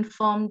been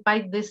confirmed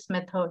by these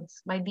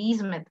methods.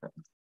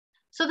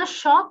 So the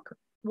shock,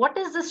 what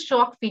is the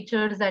shock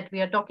features that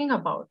we are talking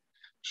about?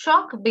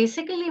 Shock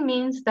basically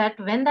means that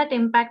when that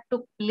impact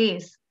took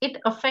place, it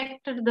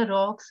affected the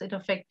rocks, it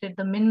affected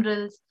the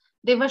minerals.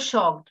 They were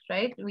shocked,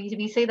 right?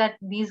 We say that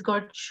these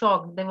got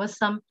shocked. There was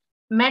some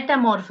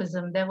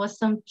metamorphism, there was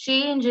some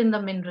change in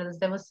the minerals,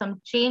 there was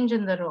some change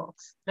in the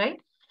rocks, right?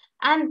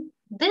 And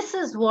this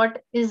is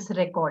what is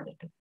recorded.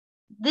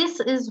 This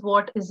is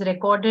what is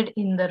recorded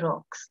in the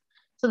rocks.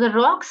 So the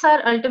rocks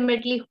are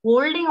ultimately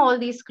holding all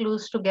these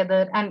clues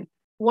together, and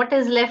what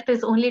is left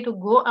is only to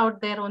go out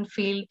there on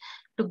field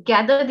to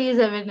gather these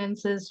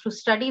evidences, to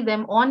study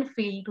them on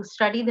field, to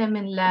study them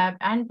in lab,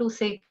 and to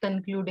say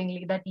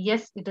concludingly that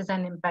yes, it is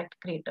an impact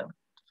crater.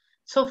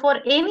 So for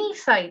any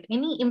site,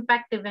 any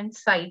impact event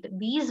site,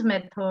 these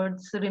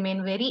methods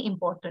remain very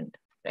important,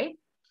 right?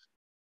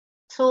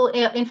 So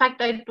in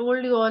fact, I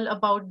told you all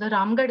about the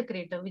Ramgarh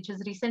crater, which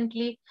is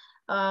recently,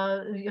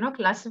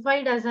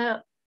 classified as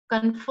a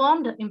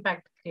confirmed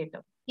impact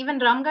crater. Even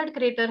Ramgarh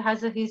crater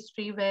has a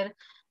history where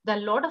there are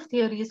a lot of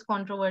theories,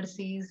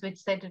 controversies, which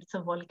said it's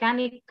a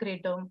volcanic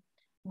crater.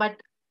 But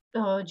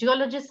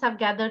geologists have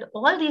gathered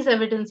all these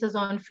evidences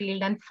on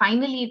field, and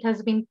finally it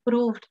has been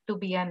proved to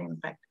be an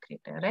impact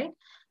crater, right?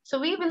 So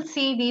we will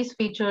see these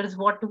features.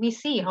 What do we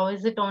see? How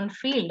is it on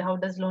field? How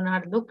does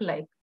Lonar look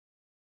like?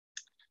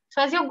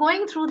 So as you're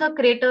going through the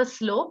crater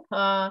slope,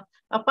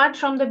 apart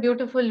from the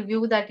beautiful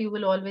view that you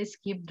will always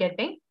keep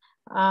getting,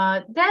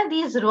 there are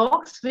these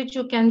rocks which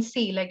you can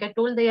see. Like I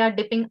told, they are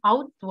dipping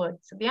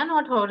outwards. They are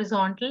not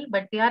horizontal,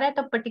 but they are at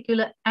a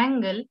particular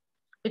angle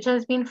which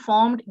has been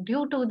formed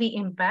due to the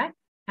impact.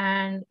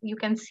 And you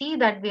can see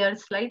that they are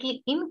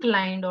slightly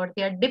inclined, or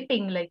they are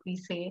dipping, like we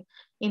say,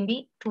 in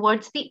the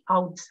towards the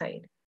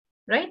outside,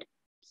 right?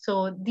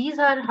 So these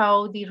are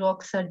how the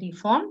rocks are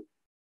deformed.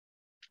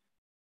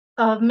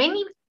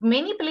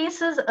 Many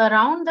places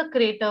around the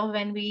crater,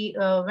 when we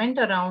went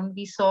around,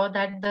 we saw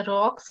that the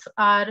rocks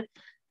are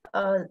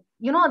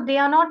they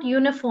are not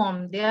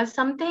uniform. They are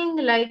something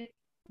like,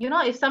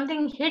 if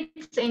something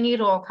hits any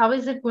rock, how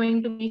is it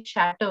going to be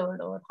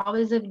shattered, or how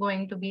is it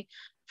going to be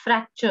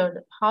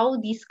fractured? How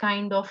these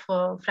kind of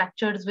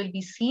fractures will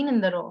be seen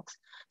in the rocks.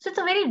 So it is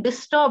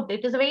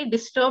a very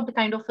disturbed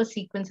kind of a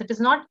sequence. It is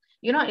not,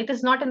 it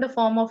is not in the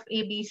form of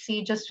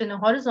ABC, just in a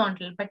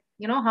horizontal, but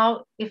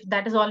how, if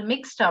that is all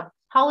mixed up,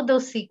 how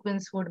those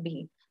sequence would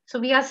be. So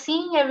we are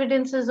seeing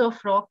evidences of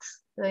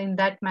rocks in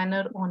that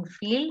manner on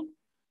field.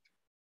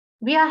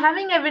 We are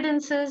having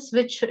evidences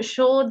which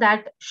show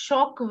that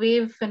shock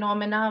wave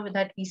phenomena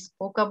that we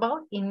spoke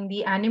about. In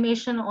the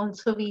animation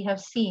also, we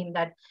have seen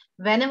that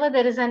whenever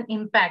there is an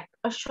impact,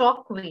 a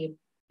shock wave,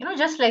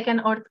 just like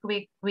an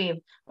earthquake wave,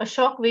 a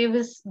shock wave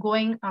is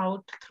going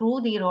out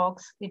through the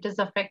rocks. It is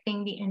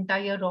affecting the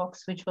entire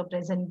rocks which were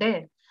present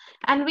there.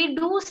 And we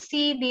do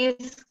see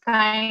these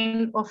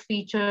kind of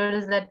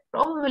features, that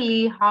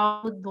probably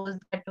how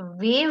that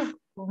wave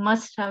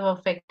must have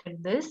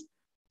affected this.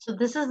 So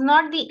this is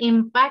not the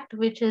impact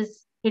which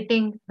is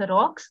hitting the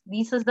rocks.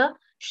 This is the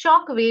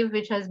shock wave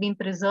which has been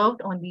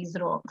preserved on these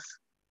rocks,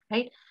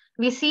 right?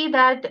 We see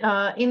that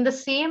in the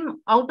same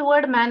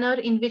outward manner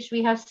in which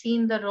we have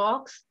seen the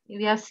rocks,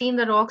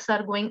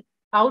 are going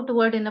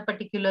outward in a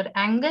particular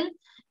angle.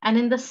 And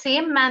in the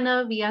same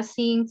manner, we are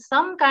seeing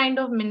some kind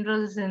of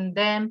minerals in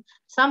them,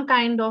 some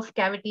kind of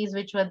cavities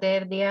which were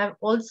there. They have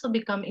also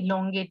become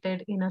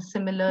elongated in a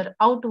similar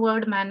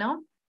outward manner.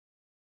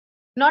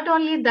 Not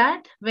only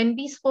that, when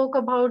we spoke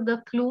about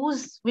the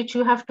clues which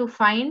you have to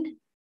find,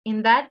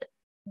 in that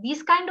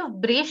these kind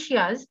of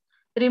breccias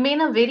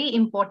remain a very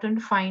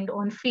important find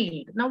on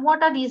field. Now,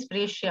 what are these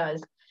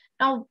breccias?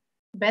 Now,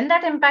 when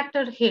that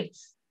impactor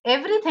hits,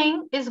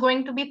 everything is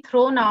going to be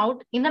thrown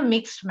out in a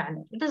mixed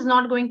manner. It is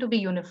not going to be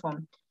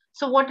uniform.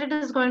 So what it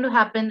is going to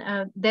happen,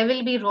 there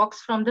will be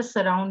rocks from the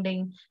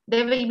surrounding,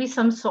 there will be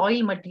some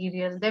soil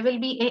material, there will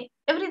be,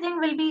 everything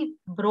will be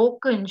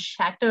broken,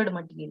 shattered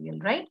material,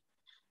 right?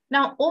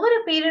 Now, over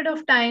a period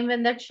of time,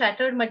 when that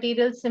shattered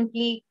material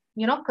simply,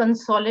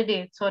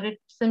 consolidates, or it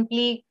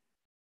simply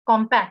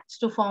compacts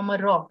to form a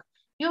rock,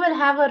 you will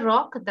have a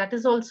rock that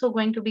is also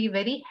going to be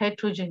very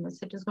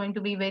heterogeneous. It is going to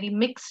be very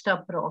mixed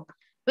up rock.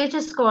 which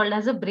is called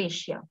as a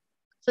breccia.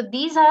 So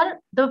these are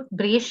the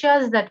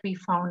breccias that we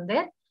found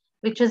there,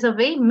 which is a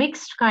very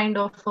mixed kind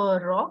of a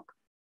rock,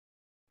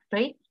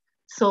 right?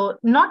 So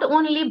not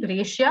only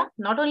breccia,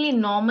 not only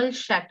normal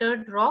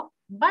shattered rock,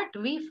 but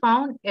we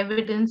found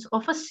evidence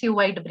of a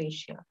suite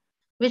breccia,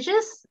 which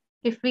is,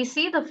 if we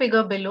see the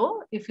figure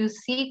below, if you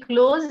see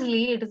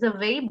closely, it is a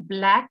very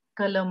black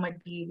color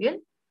material.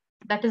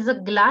 That is a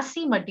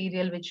glassy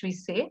material, which we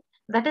say.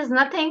 That is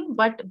nothing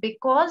but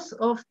because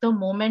of the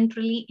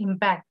momentary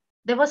impact.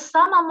 There was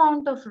some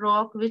amount of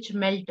rock which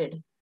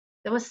melted.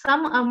 There was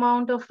some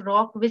amount of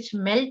rock which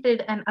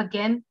melted and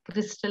again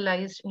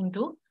crystallized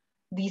into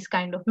these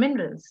kind of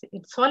minerals.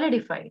 It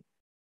solidified.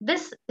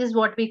 This is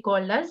what we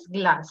call as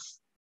glass.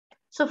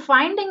 So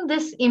finding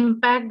this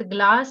impact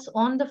glass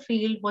on the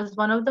field was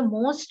one of the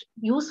most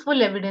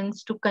useful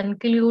evidence to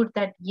conclude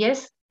that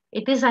yes,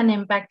 it is an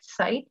impact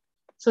site.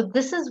 So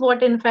this is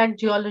what in fact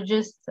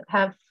geologists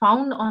have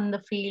found on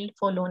the field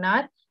for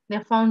Lonar. They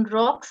found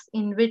rocks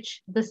in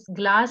which this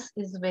glass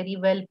is very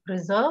well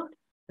preserved.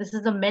 This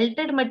is a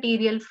melted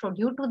material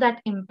due to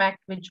that impact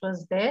which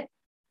was there,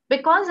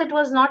 because it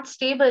was not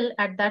stable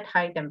at that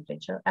high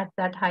temperature, at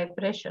that high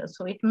pressure.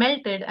 So it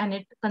melted and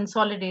it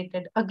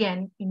consolidated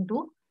again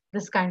into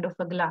this kind of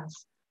a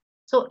glass.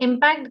 So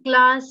impact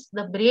glass,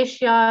 the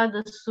breccia,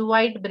 the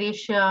suite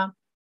breccia,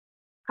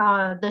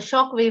 the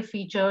shockwave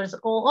features,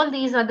 all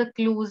these are the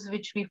clues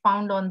which we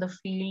found on the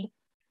field.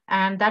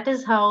 And that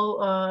is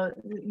how,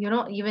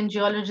 even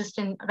geologists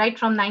right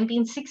from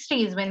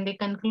 1960s, when they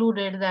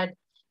concluded that,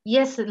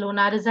 yes,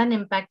 Lonar is an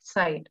impact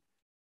site.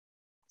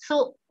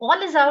 So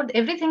all is out,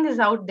 everything is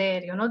out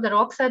there. The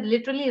rocks are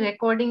literally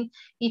recording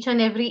each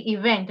and every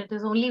event. It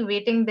is only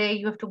waiting there.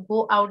 You have to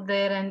go out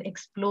there and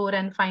explore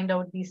and find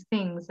out these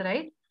things,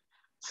 right?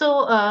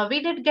 So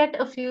we did get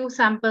a few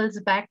samples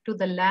back to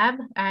the lab,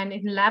 and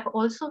in lab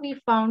also we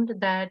found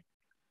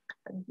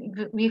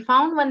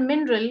one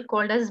mineral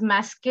called as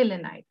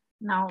masculinite.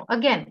 Now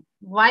again,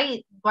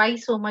 why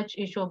so much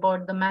issue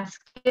about the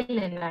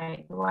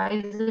masculinite? Why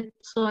is it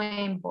so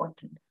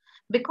important?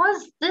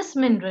 Because this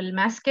mineral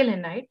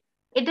masculinite,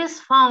 it is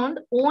found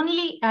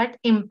only at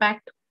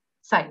impact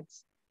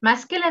sites.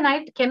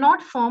 Masculinite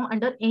cannot form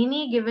under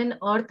any given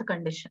earth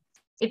conditions.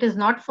 It is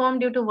not formed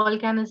due to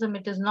volcanism.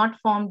 It is not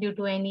formed due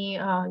to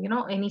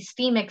any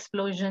steam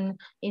explosion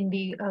in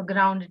the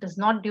ground. It is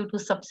not due to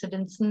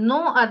subsidence.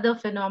 No other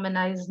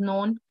phenomena is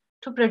known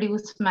to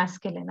produce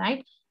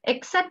masculinite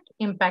except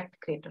impact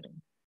cratering,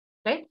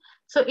 right?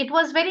 So it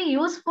was very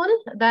useful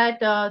that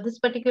this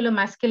particular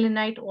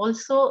masculinite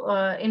also,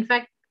 in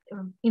fact,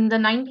 in the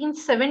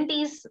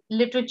 1970s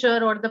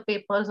literature or the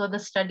papers or the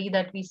study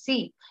that we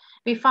see,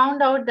 we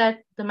found out that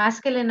the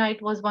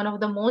masculinite was one of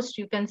the most,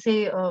 you can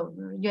say,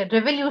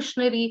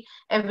 revolutionary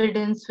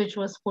evidence which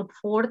was put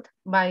forth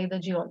by the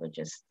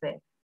geologists there.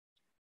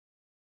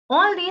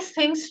 All these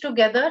things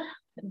together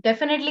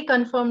definitely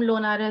confirm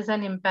Lonar as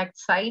an impact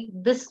site.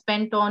 This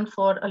went on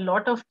for a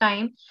lot of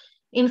time.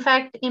 In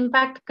fact,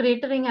 impact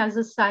cratering as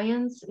a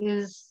science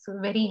is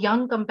very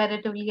young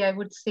comparatively, I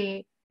would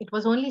say. It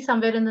was only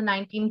somewhere in the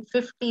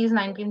 1950s,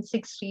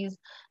 1960s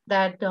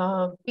that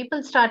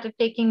people started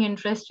taking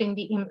interest in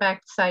the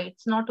impact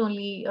sites, not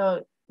only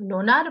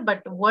Lonar,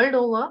 but world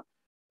over.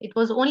 It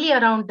was only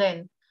around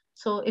then.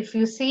 So if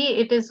you see,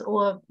 it is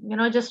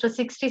just a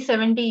 60,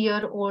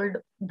 70-year-old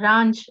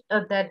branch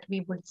that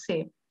we would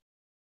say.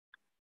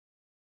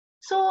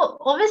 So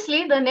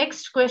obviously the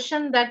next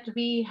question that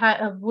we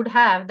would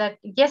have, that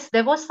yes,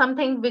 there was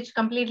something which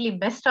completely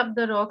messed up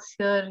the rocks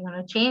here,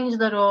 changed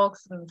the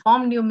rocks,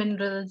 formed new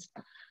minerals,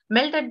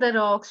 melted the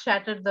rocks,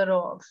 shattered the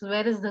rocks.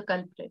 Where is the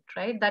culprit,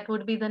 right? That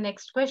would be the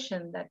next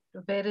question, that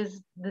where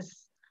is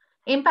this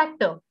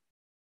impactor?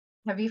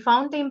 Have we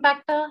found the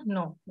impactor?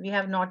 No, we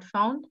have not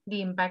found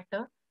the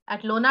impactor.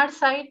 At Lonar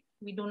site,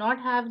 we do not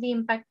have the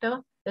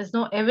impactor. There's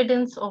no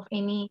evidence of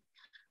any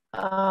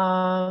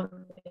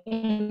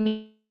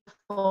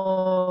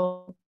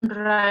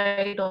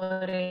right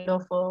or any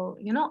of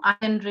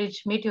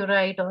iron-rich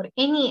meteorite or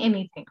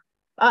anything.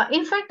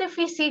 In fact, if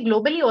we see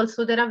globally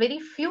also, there are very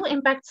few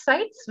impact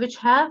sites which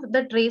have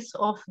the trace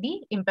of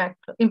the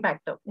impactor in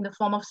the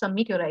form of some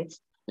meteorites.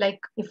 Like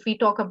if we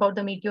talk about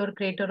the meteor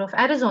crater of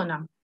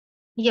Arizona,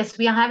 yes,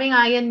 we are having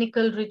iron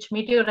nickel rich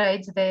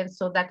meteorites there.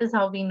 So that is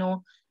how we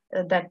know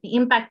that the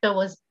impactor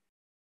was,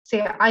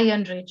 say,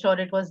 iron rich or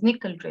it was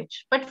nickel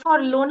rich. But for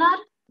Lonar,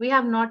 we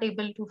have not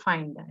able to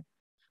find that.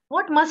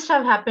 What must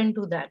have happened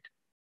to that?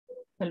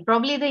 Well,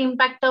 probably the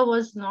impactor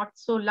was not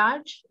so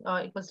large.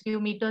 It was few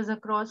meters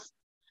across.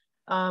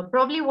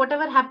 Probably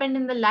whatever happened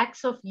in the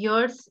lakhs of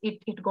years,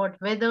 it got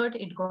weathered,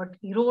 it got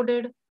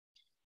eroded.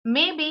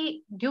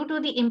 Maybe due to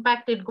the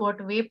impact, it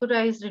got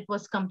vaporized, it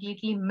was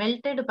completely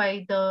melted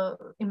by the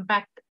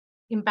impact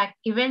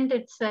event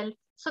itself.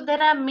 So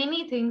there are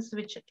many things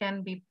which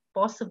can be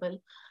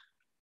possible.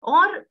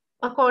 Or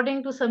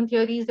according to some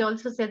theories, they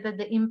also said that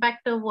the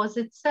impactor was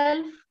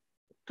itself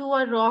to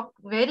a rock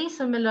very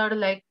similar,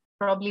 like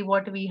probably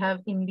what we have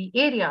in the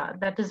area.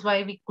 That is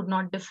why we could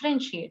not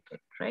differentiate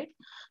it, right?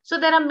 So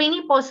there are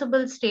many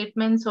possible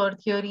statements or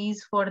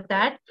theories for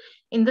that.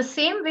 In the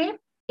same way,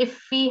 if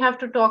we have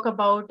to talk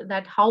about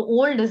that, how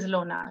old is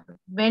Lonar?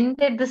 When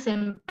did this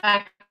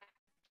impact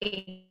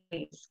take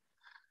place?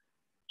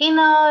 In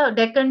a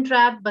Deccan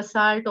Trap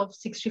basalt of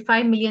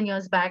 65 million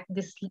years back,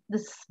 this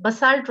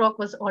basalt rock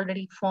was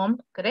already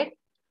formed, correct?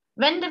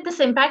 When did this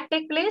impact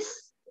take place?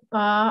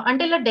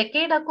 Until a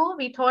decade ago,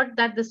 we thought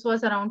that this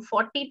was around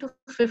 40 to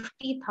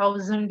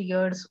 50,000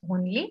 years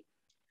only.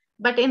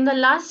 But in the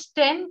last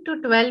 10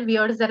 to 12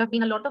 years, there have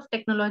been a lot of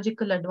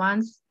technological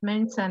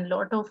advancements and a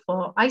lot of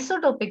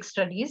isotopic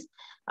studies,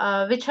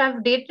 which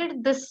have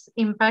dated this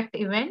impact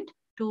event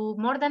to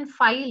more than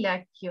 5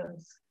 lakh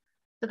years.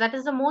 So that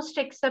is the most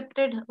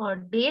accepted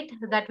date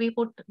that we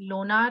put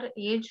Lonar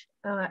age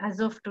as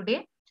of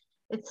today.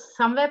 It's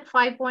somewhere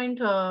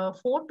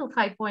 5.4 to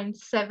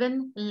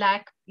 5.7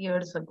 lakh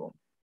years ago,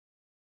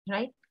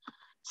 right?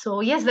 So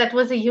yes, that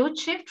was a huge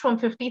shift from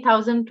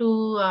 50,000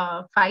 to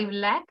 5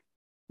 lakh.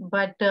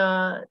 But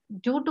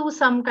due to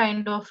some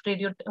kind of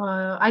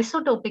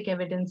isotopic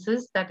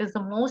evidences, that is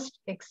the most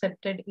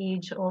accepted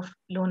age of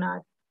Lonar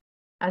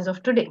as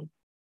of today.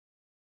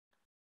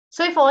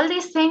 So if all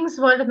these things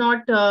were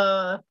not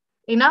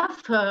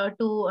enough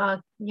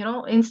to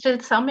instill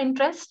some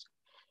interest,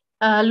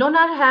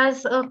 Lonar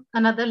has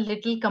another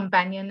little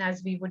companion,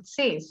 as we would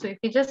say. So if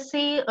you just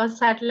see a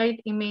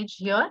satellite image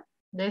here,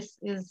 this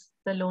is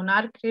the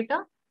Lonar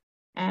crater,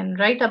 and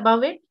right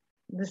above it,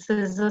 this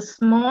is a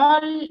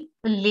small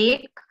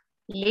lake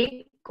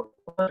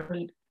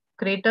or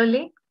crater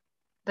lake.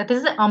 That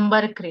is the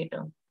Umber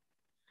crater,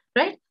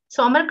 right?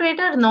 So Umber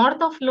crater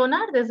north of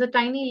Lonar, there's a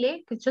tiny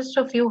lake, it's just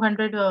a few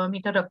hundred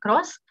meter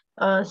across.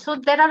 So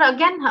there are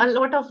again a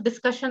lot of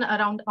discussion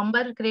around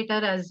Umber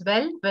crater as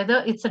well,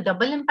 whether it's a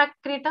double impact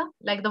crater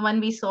like the one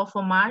we saw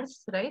for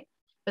Mars, right?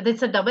 Whether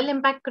it's a double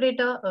impact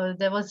crater,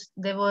 there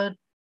were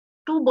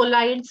two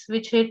bolides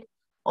which hit,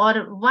 or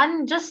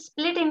one just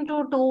split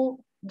into two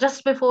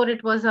just before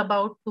it was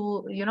about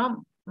to,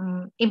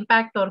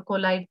 impact or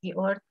collide the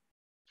Earth.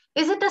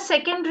 Is it a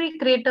secondary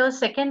crater?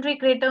 Secondary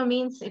crater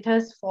means it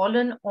has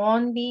fallen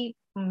on the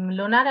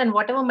Lonar, and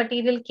whatever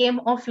material came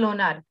off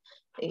Lonar,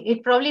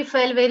 it probably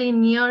fell very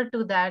near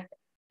to that,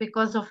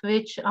 because of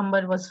which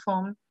Umber was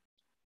formed.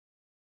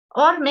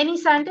 Or many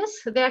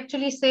scientists, they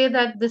actually say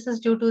that this is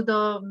due to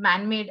the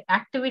man-made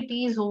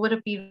activities over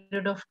a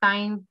period of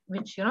time,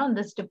 which,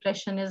 this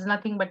depression is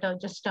nothing but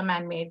just a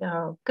man-made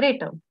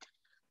crater.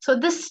 So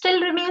this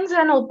still remains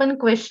an open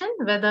question,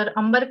 whether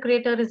Umber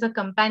crater is a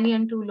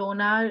companion to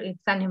Lonar,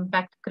 it's an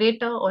impact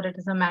crater, or it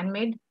is a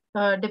man-made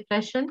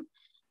depression.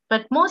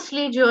 But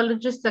mostly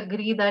geologists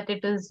agree that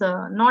it is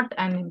not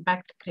an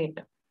impact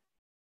crater.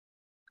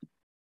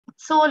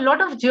 So a lot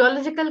of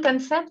geological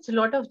concepts, a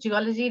lot of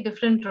geology,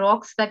 different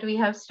rocks that we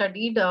have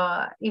studied.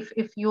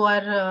 If you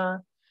are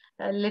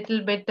a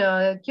little bit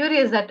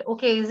curious that,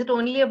 okay, is it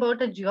only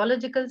about a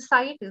geological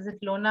site? Is it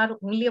Lonar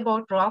only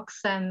about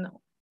rocks and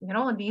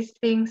these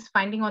things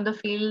finding on the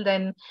field?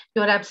 Then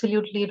you're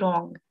absolutely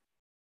wrong,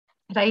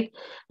 right?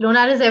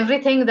 Lonar is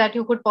everything that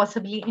you could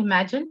possibly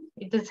imagine.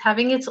 It is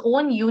having its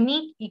own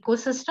unique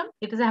ecosystem.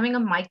 It is having a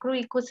micro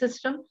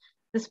ecosystem.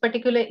 This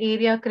particular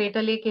area,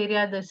 Crater Lake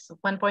area, this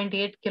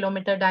 1.8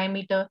 kilometer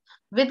diameter,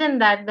 within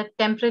that, the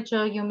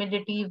temperature,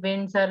 humidity,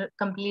 winds are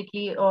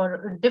completely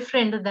or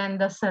different than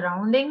the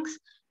surroundings.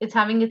 It's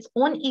having its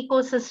own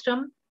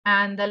ecosystem,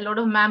 and a lot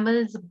of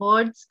mammals,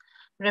 birds,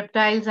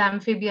 reptiles,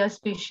 amphibious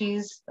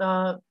species,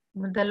 a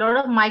lot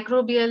of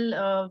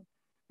microbial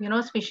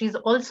species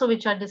also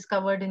which are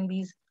discovered in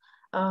these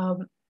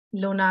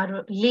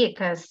Lonar Lake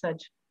as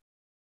such.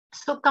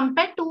 So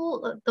compared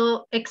to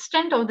the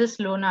extent of this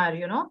Lonar,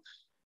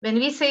 when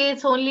we say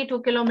it's only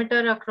 2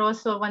 kilometer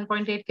across or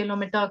 1.8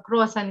 kilometer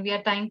across, and we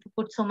are trying to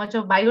put so much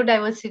of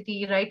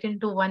biodiversity right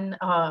into one,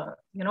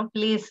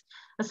 place,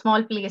 a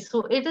small place.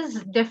 So it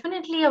is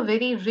definitely a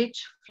very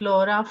rich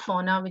flora,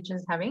 fauna, which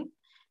is having.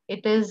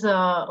 It is,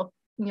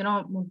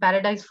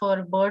 paradise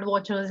for bird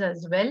watchers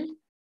as well.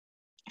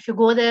 If you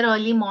go there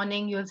early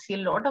morning, you'll see a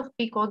lot of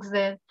peacocks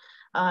there.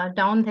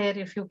 Down there,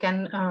 if you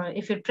can,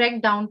 if you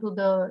trek down to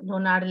the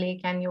Lonar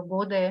Lake and you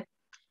go there,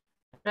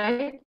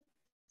 right?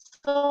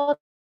 So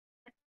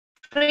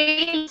that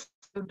trail is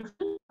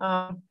beautiful.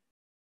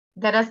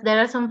 There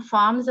are some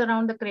farms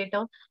around the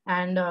crater,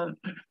 and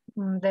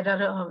there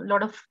are a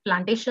lot of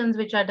plantations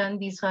which are done.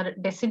 These are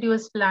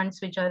deciduous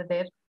plants which are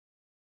there.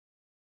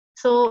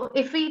 So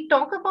if we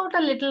talk about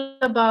a little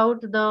about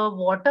the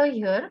water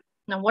here,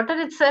 now water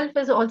itself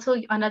is also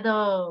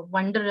another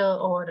wonder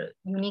or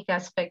unique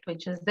aspect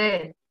which is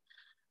there.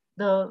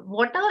 The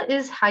water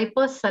is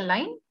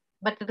hypersaline,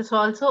 but it is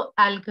also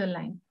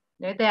alkaline.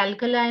 Right? The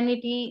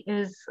alkalinity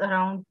is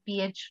around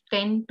pH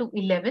 10 to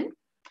 11.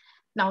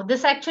 Now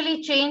this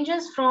actually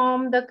changes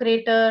from the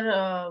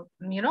crater,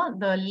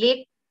 the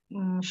lake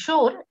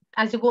shore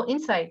as you go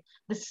inside.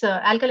 This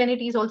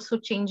alkalinity is also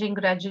changing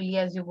gradually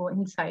as you go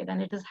inside, and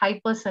it is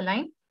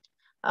hypersaline.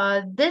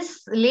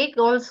 This lake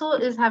also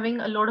is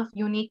having a lot of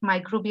unique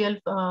microbial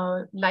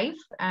life,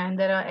 and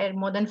there are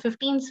more than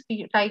 15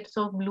 types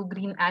of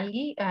blue-green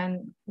algae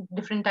and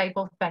different type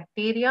of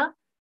bacteria.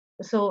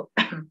 So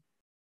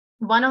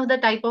one of the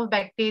type of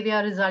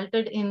bacteria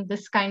resulted in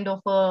this kind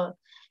of a,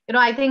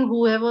 I think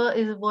whoever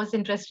was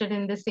interested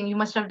in this thing, you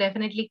must have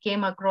definitely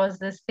came across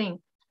this thing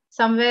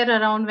somewhere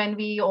around when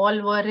we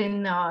all were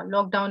in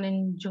lockdown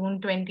in June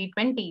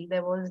 2020.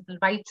 There was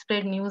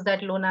widespread news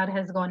that Lonar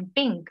has gone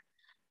pink,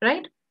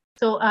 right?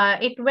 So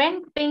it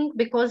went pink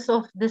because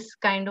of this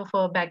kind of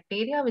a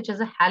bacteria, which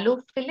is a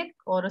halophilic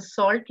or a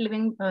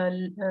salt-loving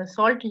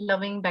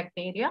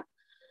bacteria.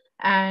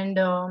 And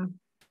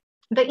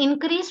the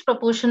increased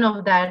proportion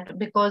of that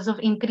because of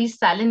increased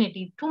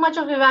salinity, too much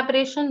of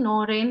evaporation,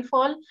 no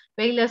rainfall,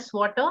 very less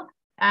water,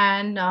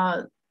 and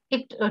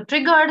it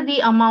triggered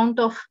the amount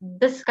of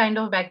this kind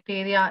of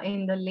bacteria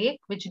in the lake,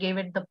 which gave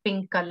it the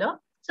pink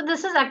color. So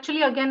this is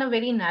actually again a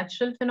very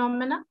natural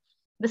phenomena.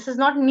 This is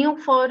not new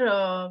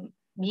for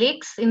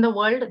lakes in the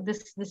world.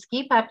 This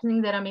keep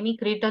happening. There are many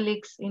crater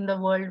lakes in the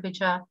world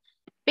which are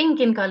pink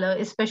in color,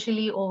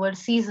 especially over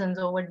seasons,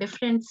 over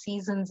different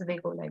seasons they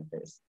go like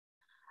this.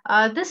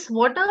 This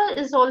water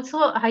is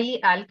also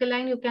highly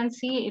alkaline. You can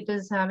see it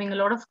is having a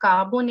lot of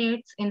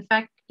carbonates. In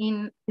fact,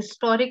 in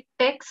historic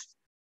texts,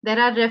 there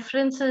are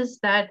references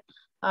that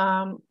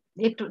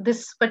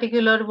this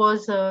particular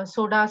was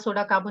soda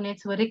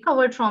carbonates were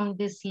recovered from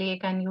this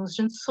lake and used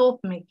in soap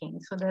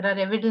making. So there are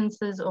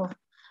evidences of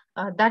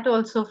that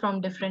also from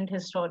different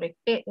historic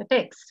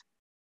texts.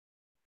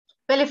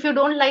 Well, if you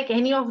don't like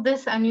any of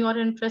this and you are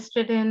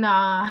interested in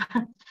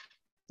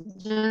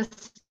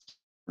just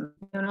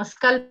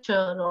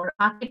sculpture or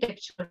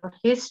architecture or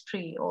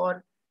history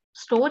or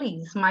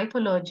stories,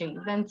 mythology,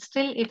 then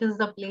still it is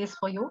the place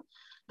for you.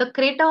 The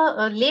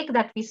crater lake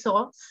that we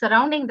saw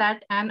surrounding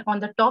that, and on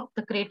the top,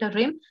 the crater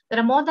rim, there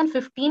are more than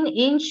 15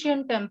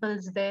 ancient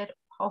temples there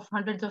of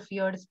hundreds of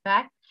years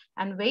back,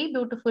 and very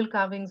beautiful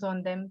carvings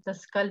on them, the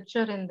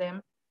sculpture in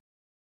them.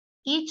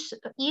 Each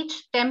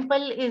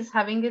temple is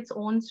having its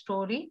own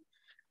story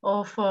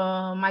of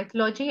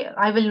mythology.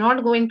 I will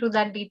not go into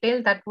that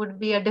detail. That would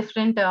be a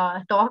different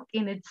talk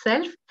in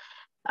itself.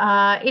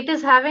 It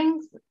is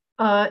having,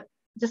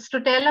 just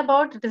to tell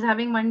about, it is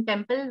having one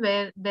temple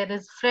where there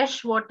is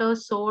fresh water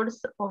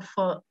source of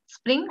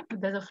spring.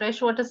 There's a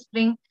fresh water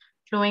spring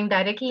flowing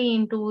directly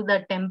into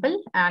the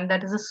temple, and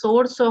that is a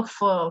source of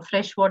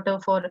fresh water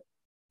for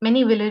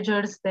many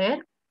villagers there.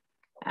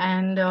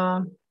 And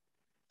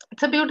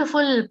it's a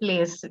beautiful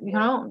place,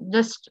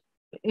 just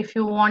if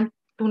you want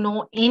to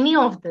know any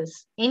of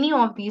this, any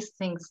of these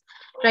things,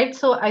 right?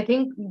 So I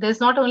think there's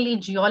not only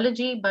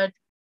geology, but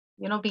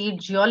be it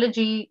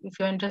geology, if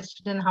you're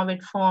interested in how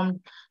it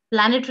formed,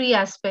 planetary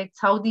aspects,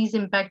 how these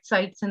impact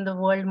sites in the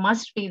world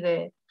must be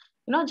there.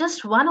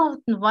 Just one of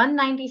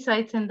 190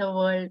 sites in the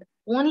world,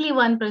 only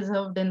one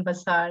preserved in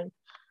basalt,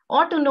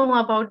 or to know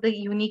about the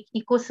unique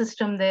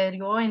ecosystem there.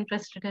 You're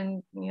interested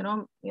in,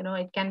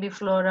 it can be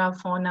flora,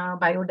 fauna,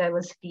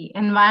 biodiversity,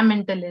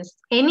 environmentalists,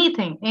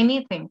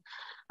 anything.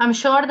 I'm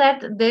sure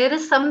that there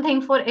is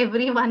something for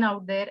everyone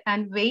out there,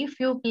 and very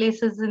few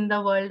places in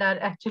the world are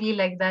actually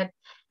like that,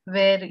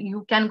 where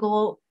you can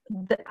go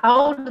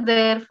out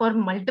there for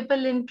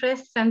multiple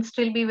interests and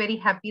still be very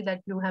happy that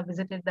you have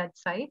visited that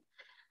site.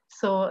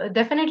 So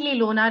definitely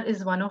Lonar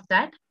is one of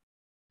that,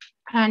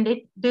 and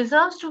it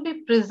deserves to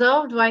be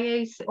preserved. Why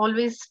I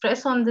always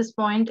stress on this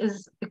point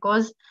is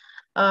because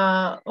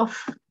of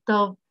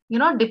the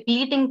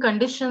depleting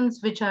conditions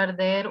which are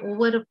there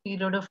over a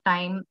period of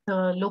time.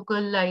 The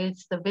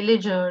localites, the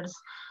villagers,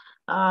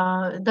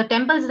 the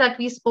temples that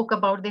we spoke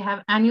about, they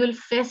have annual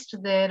fest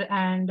there,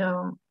 and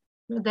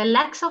there are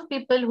lakhs of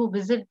people who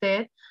visit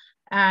there,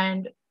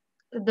 and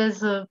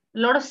there's a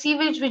lot of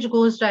sewage which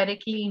goes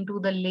directly into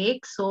the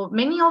lake. So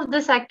many of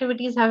these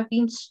activities have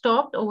been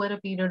stopped over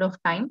a period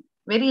of time,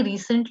 very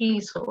recently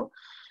so.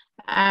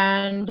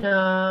 And there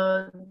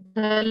are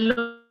a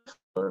lot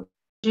of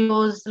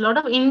NGOs, a lot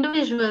of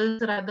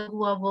individuals rather,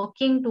 who are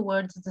working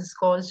towards this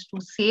cause to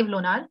save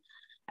Lonar.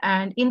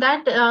 And in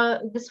that,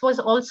 this was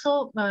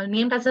also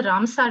named as a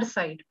Ramsar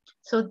site.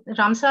 So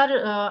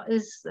Ramsar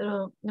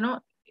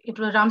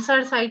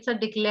Ramsar sites are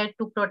declared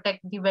to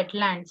protect the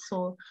wetlands.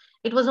 So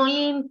it was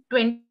only in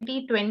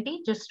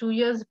 2020, just 2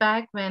 years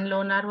back, when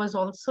Lonar was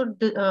also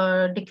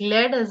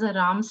declared as a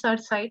Ramsar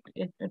site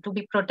to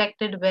be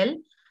protected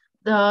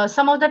well.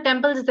 Some of the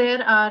temples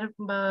there are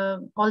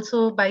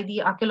also by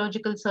the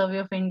Archaeological Survey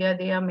of India.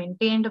 They are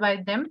maintained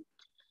by them.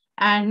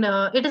 And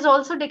it is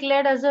also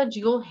declared as a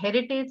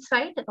geo-heritage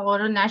site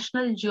or a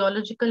national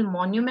geological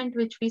monument,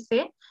 which we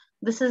say.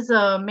 This is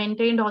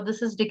maintained, or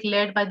this is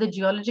declared by the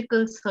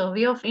Geological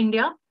Survey of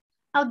India.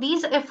 Now,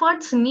 these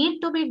efforts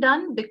need to be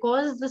done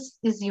because this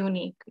is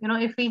unique.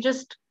 If we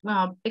just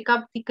pick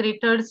up the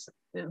craters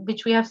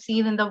which we have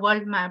seen in the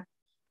world map,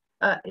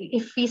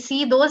 if we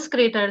see those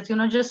craters,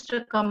 just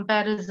a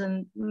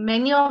comparison,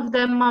 many of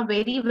them are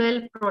very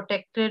well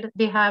protected.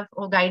 They have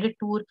a guided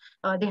tour.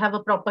 They have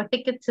a proper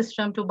ticket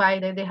system to buy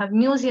there. They have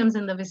museums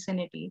in the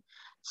vicinity.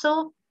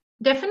 So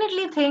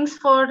Definitely things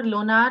for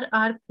Lonar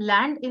are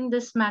planned in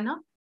this manner,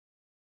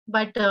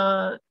 but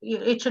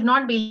it should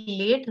not be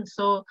late.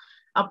 So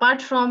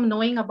apart from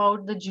knowing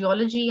about the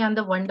geology and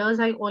the wonders,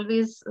 I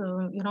always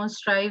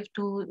strive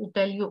to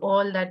tell you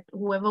all that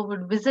whoever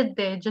would visit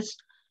there,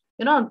 just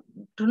you know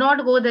do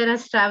not go there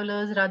as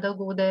travelers, rather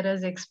go there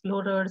as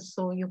explorers,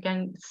 so you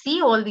can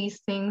see all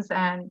these things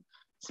and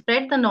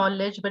spread the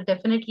knowledge, but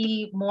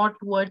definitely more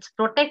towards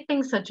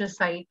protecting such a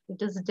site.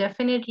 It is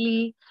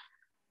definitely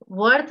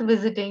worth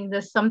visiting.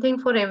 There's something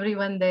for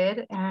everyone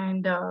there.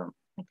 And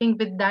I think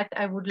with that,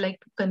 I would like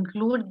to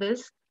conclude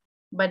this.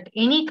 But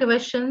any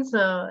questions,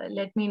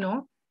 let me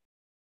know.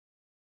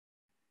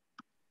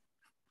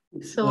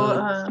 Yes, So,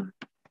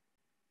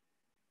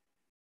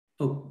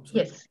 oh,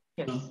 sorry. yes,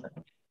 yes. Uh,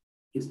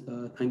 yes,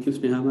 thank you,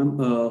 Sneha ma'am,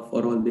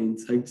 for all the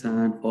insights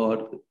and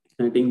for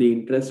igniting the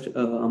interest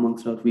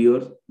amongst our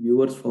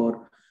viewers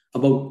for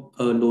about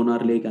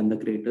Lonar Lake and the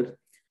crater.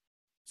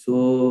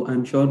 So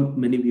I'm sure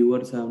many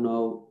viewers have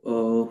now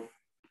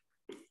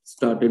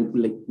started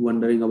like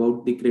wondering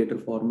about the crater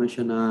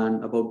formation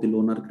and about the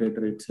Lonar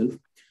crater itself.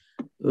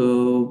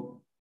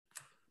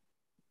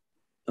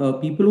 Uh,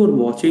 People who are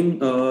watching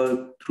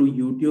through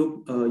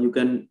YouTube, you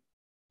can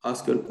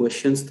ask your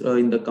questions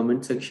in the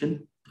comment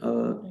section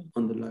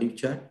on the live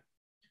chat.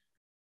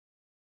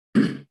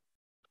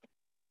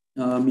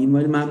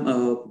 Meanwhile, ma'am,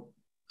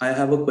 I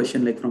have a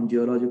question like from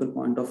geological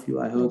point of view.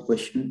 I have a Yes.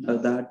 question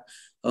that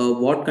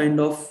what kind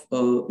of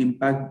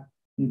impact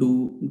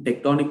do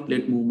tectonic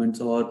plate movements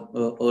or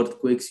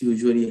earthquakes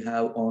usually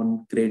have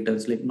on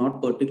craters? Like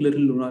not particularly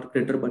lunar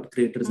crater, but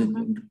craters in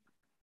Mm-hmm. general.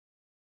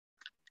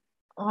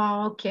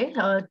 Okay.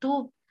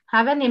 To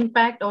have an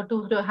impact or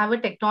to have a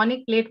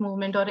tectonic plate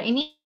movement or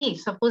any,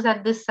 suppose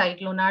at this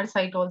site, Lonar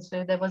site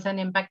also, there was an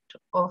impact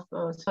of,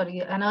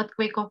 an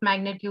earthquake of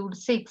magnitude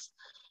 6,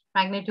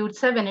 magnitude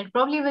 7, it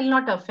probably will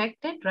not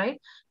affect it, right?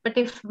 But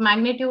if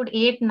magnitude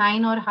 8,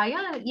 9 or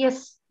higher,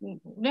 yes,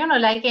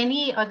 like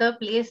any other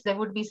place, there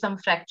would be some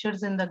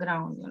fractures in the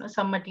ground,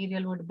 some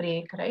material would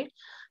break, right?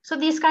 So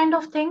these kind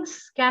of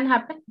things can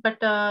happen, but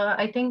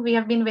I think we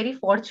have been very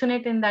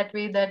fortunate in that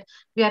way that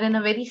we are in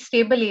a very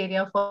stable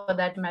area for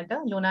that matter.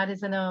 Lunar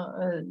is in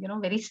a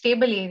very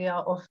stable area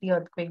of the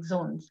earthquake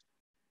zones.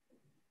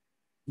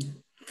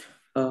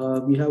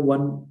 We have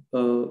one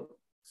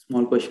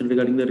small question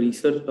regarding the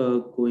research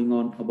going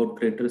on about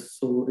craters.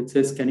 So it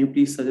says, can you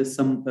please suggest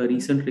some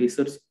recent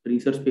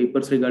research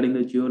papers regarding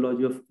the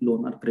geology of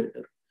Lonar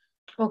crater?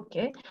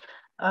 Okay.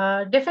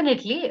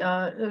 Definitely.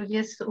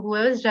 Yes,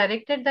 whoever's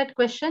directed that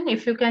question,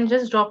 if you can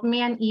just drop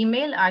me an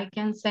email, I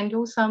can send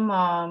you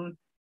some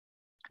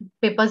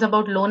papers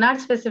about Lonar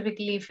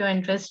specifically if you're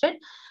interested.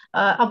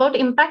 About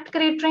impact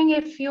cratering,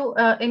 if you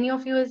any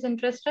of you is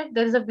interested,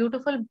 there is a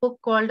beautiful book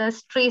called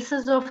as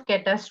Traces of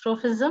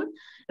Catastrophism,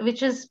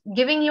 which is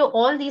giving you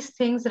all these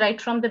things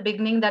right from the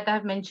beginning that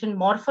I've mentioned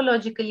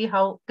morphologically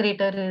how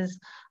crater is,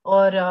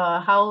 or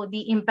how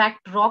the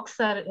impact rocks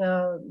are,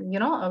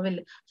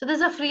 so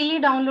there's a freely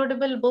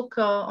downloadable book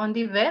on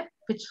the web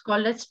which is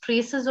called as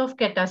Traces of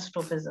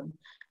Catastrophism,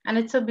 and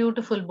it's a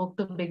beautiful book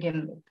to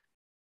begin with.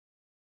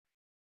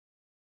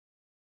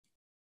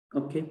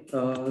 Okay,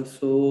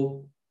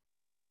 so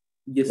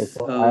Okay, yes,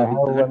 so I with have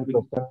that one we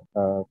question.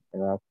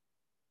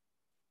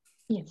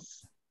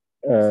 Yes.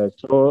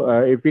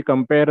 If we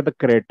compare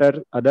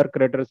the other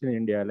craters in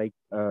India, like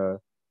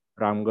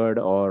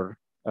Ramgarh or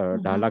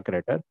Mm-hmm. Dhala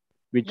crater,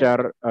 which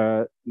Right.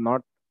 are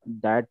not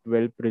that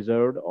well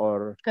preserved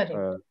or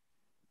Correct.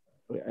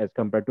 as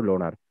compared to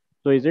Lonar.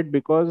 So, is it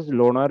because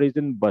Lonar is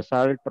in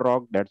basalt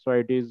rock, that's why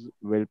it is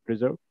well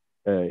preserved?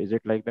 Is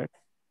it like that?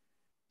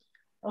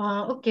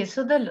 Okay,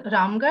 so the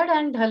Ramgarh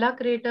and Dhala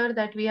crater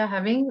that we are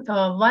having,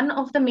 one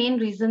of the main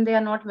reason they are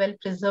not well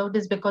preserved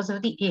is because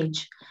of the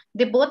age.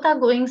 They both are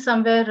going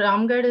somewhere.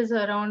 Ramgarh is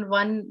around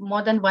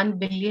more than 1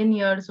 billion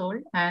years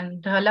old,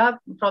 and Dhala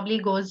probably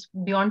goes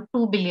beyond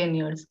 2 billion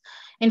years.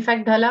 In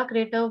fact, Dhala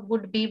crater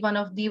would be one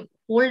of the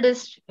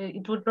oldest.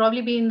 It would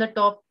probably be in the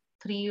top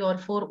 3 or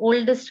 4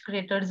 oldest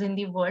craters in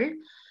the world.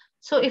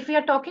 So, if we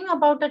are talking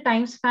about a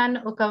time span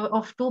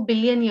of 2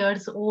 billion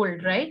years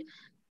old, right?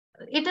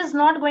 It is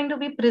not going to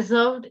be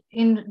preserved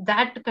in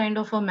that kind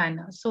of a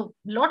manner. So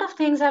a lot of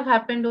things have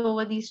happened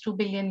over these 2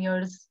 billion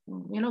years,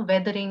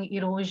 weathering,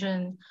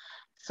 erosion.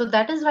 So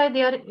that is why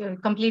they are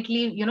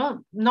completely,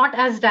 not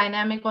as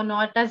dynamic or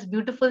not as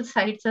beautiful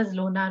sites as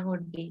Lonar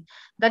would be.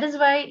 That is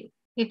why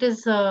it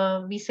is,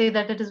 we say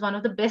that it is one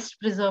of the best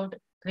preserved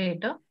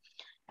crater.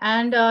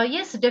 And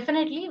yes,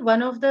 definitely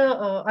one of the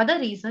other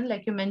reason,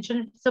 like you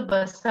mentioned, it's a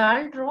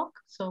basalt rock.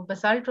 So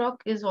basalt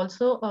rock is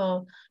also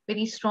a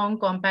very strong,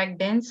 compact,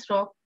 dense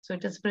rock. So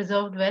it is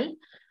preserved well.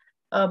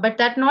 But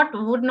that not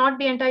would not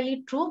be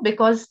entirely true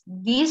because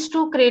these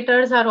two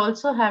craters are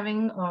also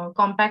having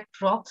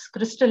compact rocks,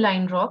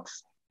 crystalline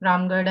rocks,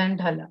 Ramgarh and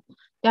Dhala.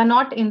 They are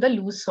not in the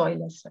loose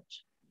soil as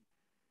such.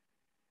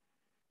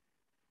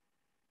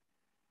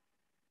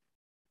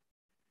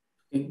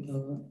 okay,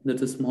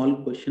 there's a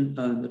small question.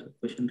 There's a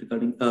question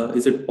regarding: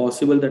 is it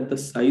possible that the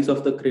size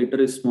of the crater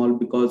is small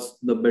because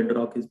the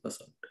bedrock is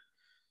basalt?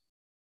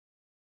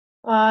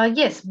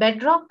 Yes,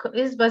 bedrock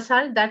is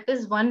basalt. That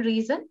is one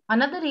reason.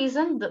 Another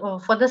reason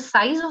for the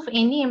size of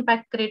any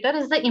impact crater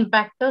is the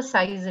impactor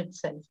size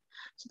itself.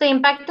 So the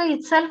impactor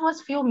itself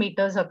was few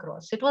meters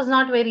across. It was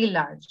not very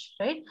large,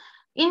 right?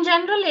 In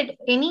general,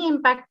 any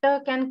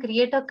impactor can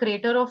create a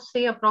crater of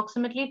say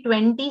approximately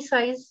 20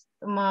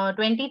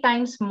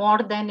 times more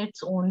than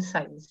its own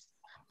size.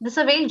 This is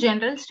a very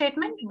general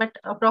statement, but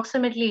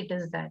approximately it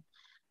is that.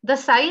 The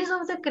size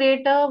of the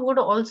crater would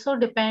also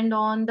depend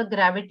on the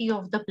gravity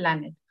of the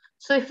planet.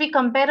 So if we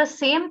compare a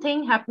same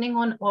thing happening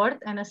on Earth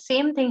and a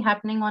same thing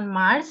happening on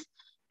Mars,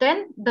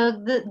 then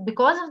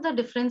because of the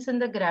difference in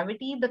the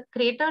gravity, the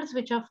craters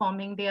which are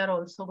forming, they are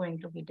also going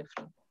to be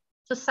different.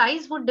 So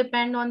size would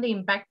depend on the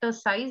impactor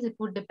size. It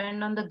would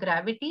depend on the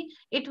gravity.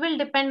 It will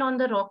depend on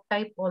the rock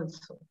type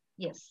also.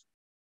 Yes.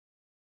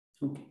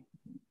 Okay.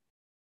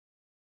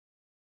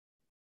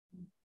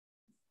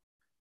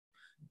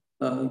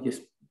 Yes.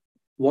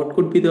 What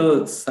could be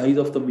the size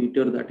of the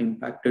meteor that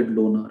impacted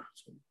Lonar?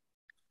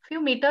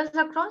 Few meters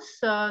across.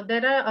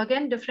 There are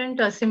again different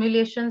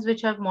simulations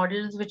which have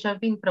models which have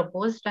been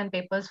proposed and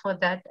papers for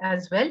that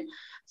as well.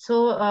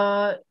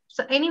 So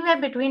anywhere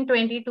between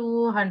 20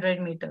 to 100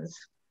 meters.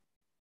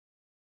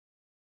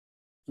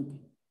 Okay.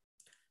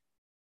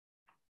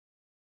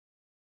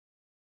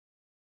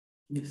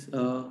 Yes.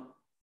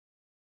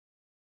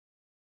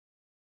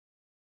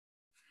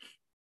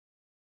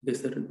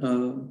 Yes, sir.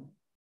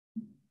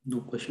 No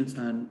questions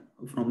and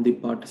from the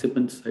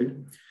participants side.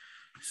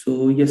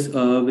 So yes,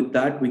 with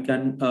that we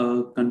can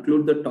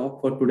conclude the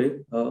talk for today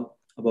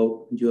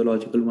about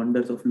geological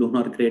wonders of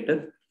Lonar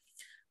Crater.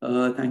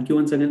 Thank you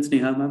once again,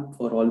 Sneha ma'am,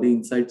 for all the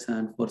insights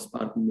and for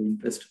sparking the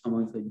interest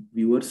among the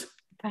viewers.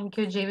 Thank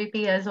you,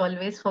 JVP, as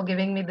always, for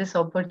giving me this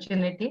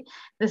opportunity.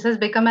 This has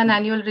become an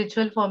annual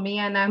ritual for me,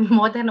 and I'm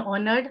more than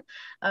honored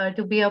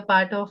to be a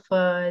part of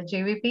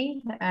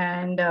JVP.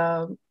 And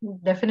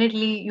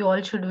definitely, you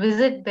all should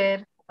visit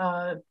there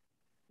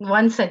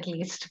once at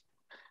least.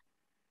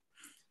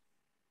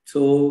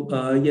 So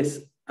yes,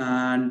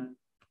 and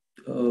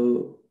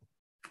so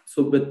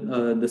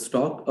with this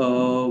talk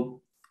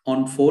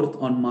on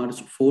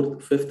March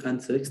 4th, 5th, and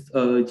 6th,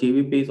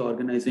 JVP is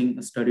organizing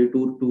a study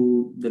tour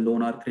to the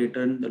Lonar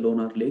Crater and the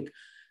Lonar Lake.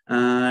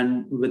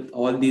 And with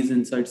all these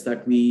insights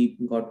that we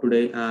got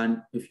today,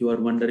 and if you are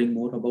wondering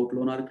more about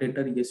Lonar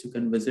Crater, yes, you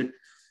can visit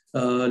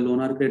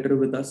Lonar Crater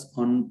with us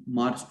on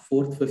March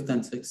 4th, 5th,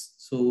 and 6th.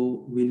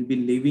 So we'll be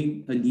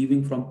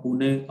leaving from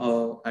Pune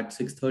at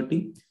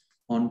 6:30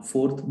 on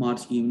 4th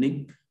March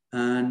evening,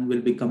 and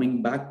we'll be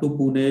coming back to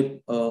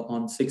Pune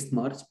on 6th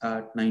March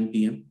at 9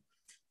 p.m.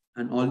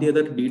 And all the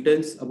other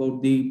details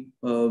about the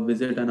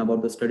visit and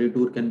about the study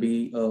tour can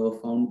be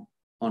found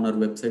on our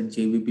website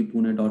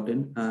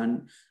jvppune.in,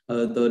 and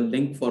the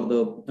link for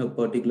the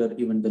particular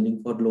event, the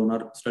link for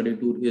Lonar study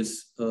tour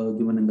is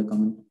given in the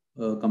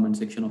comment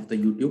section of the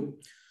YouTube.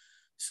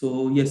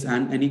 So yes,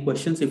 and any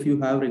questions if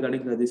you have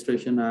regarding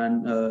registration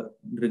and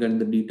regarding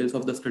the details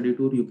of the study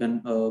tour, you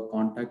can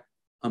contact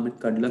Amit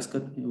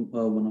Kadlaskar,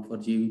 one of our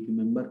JVP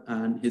member,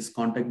 and his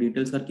contact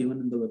details are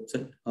given in the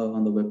website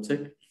on the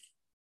website.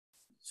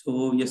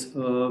 So yes,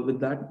 with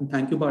that,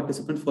 thank you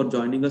participants for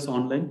joining us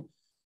online.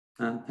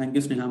 And thank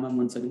you, Sneha ma'am,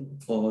 once again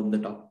for the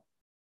talk.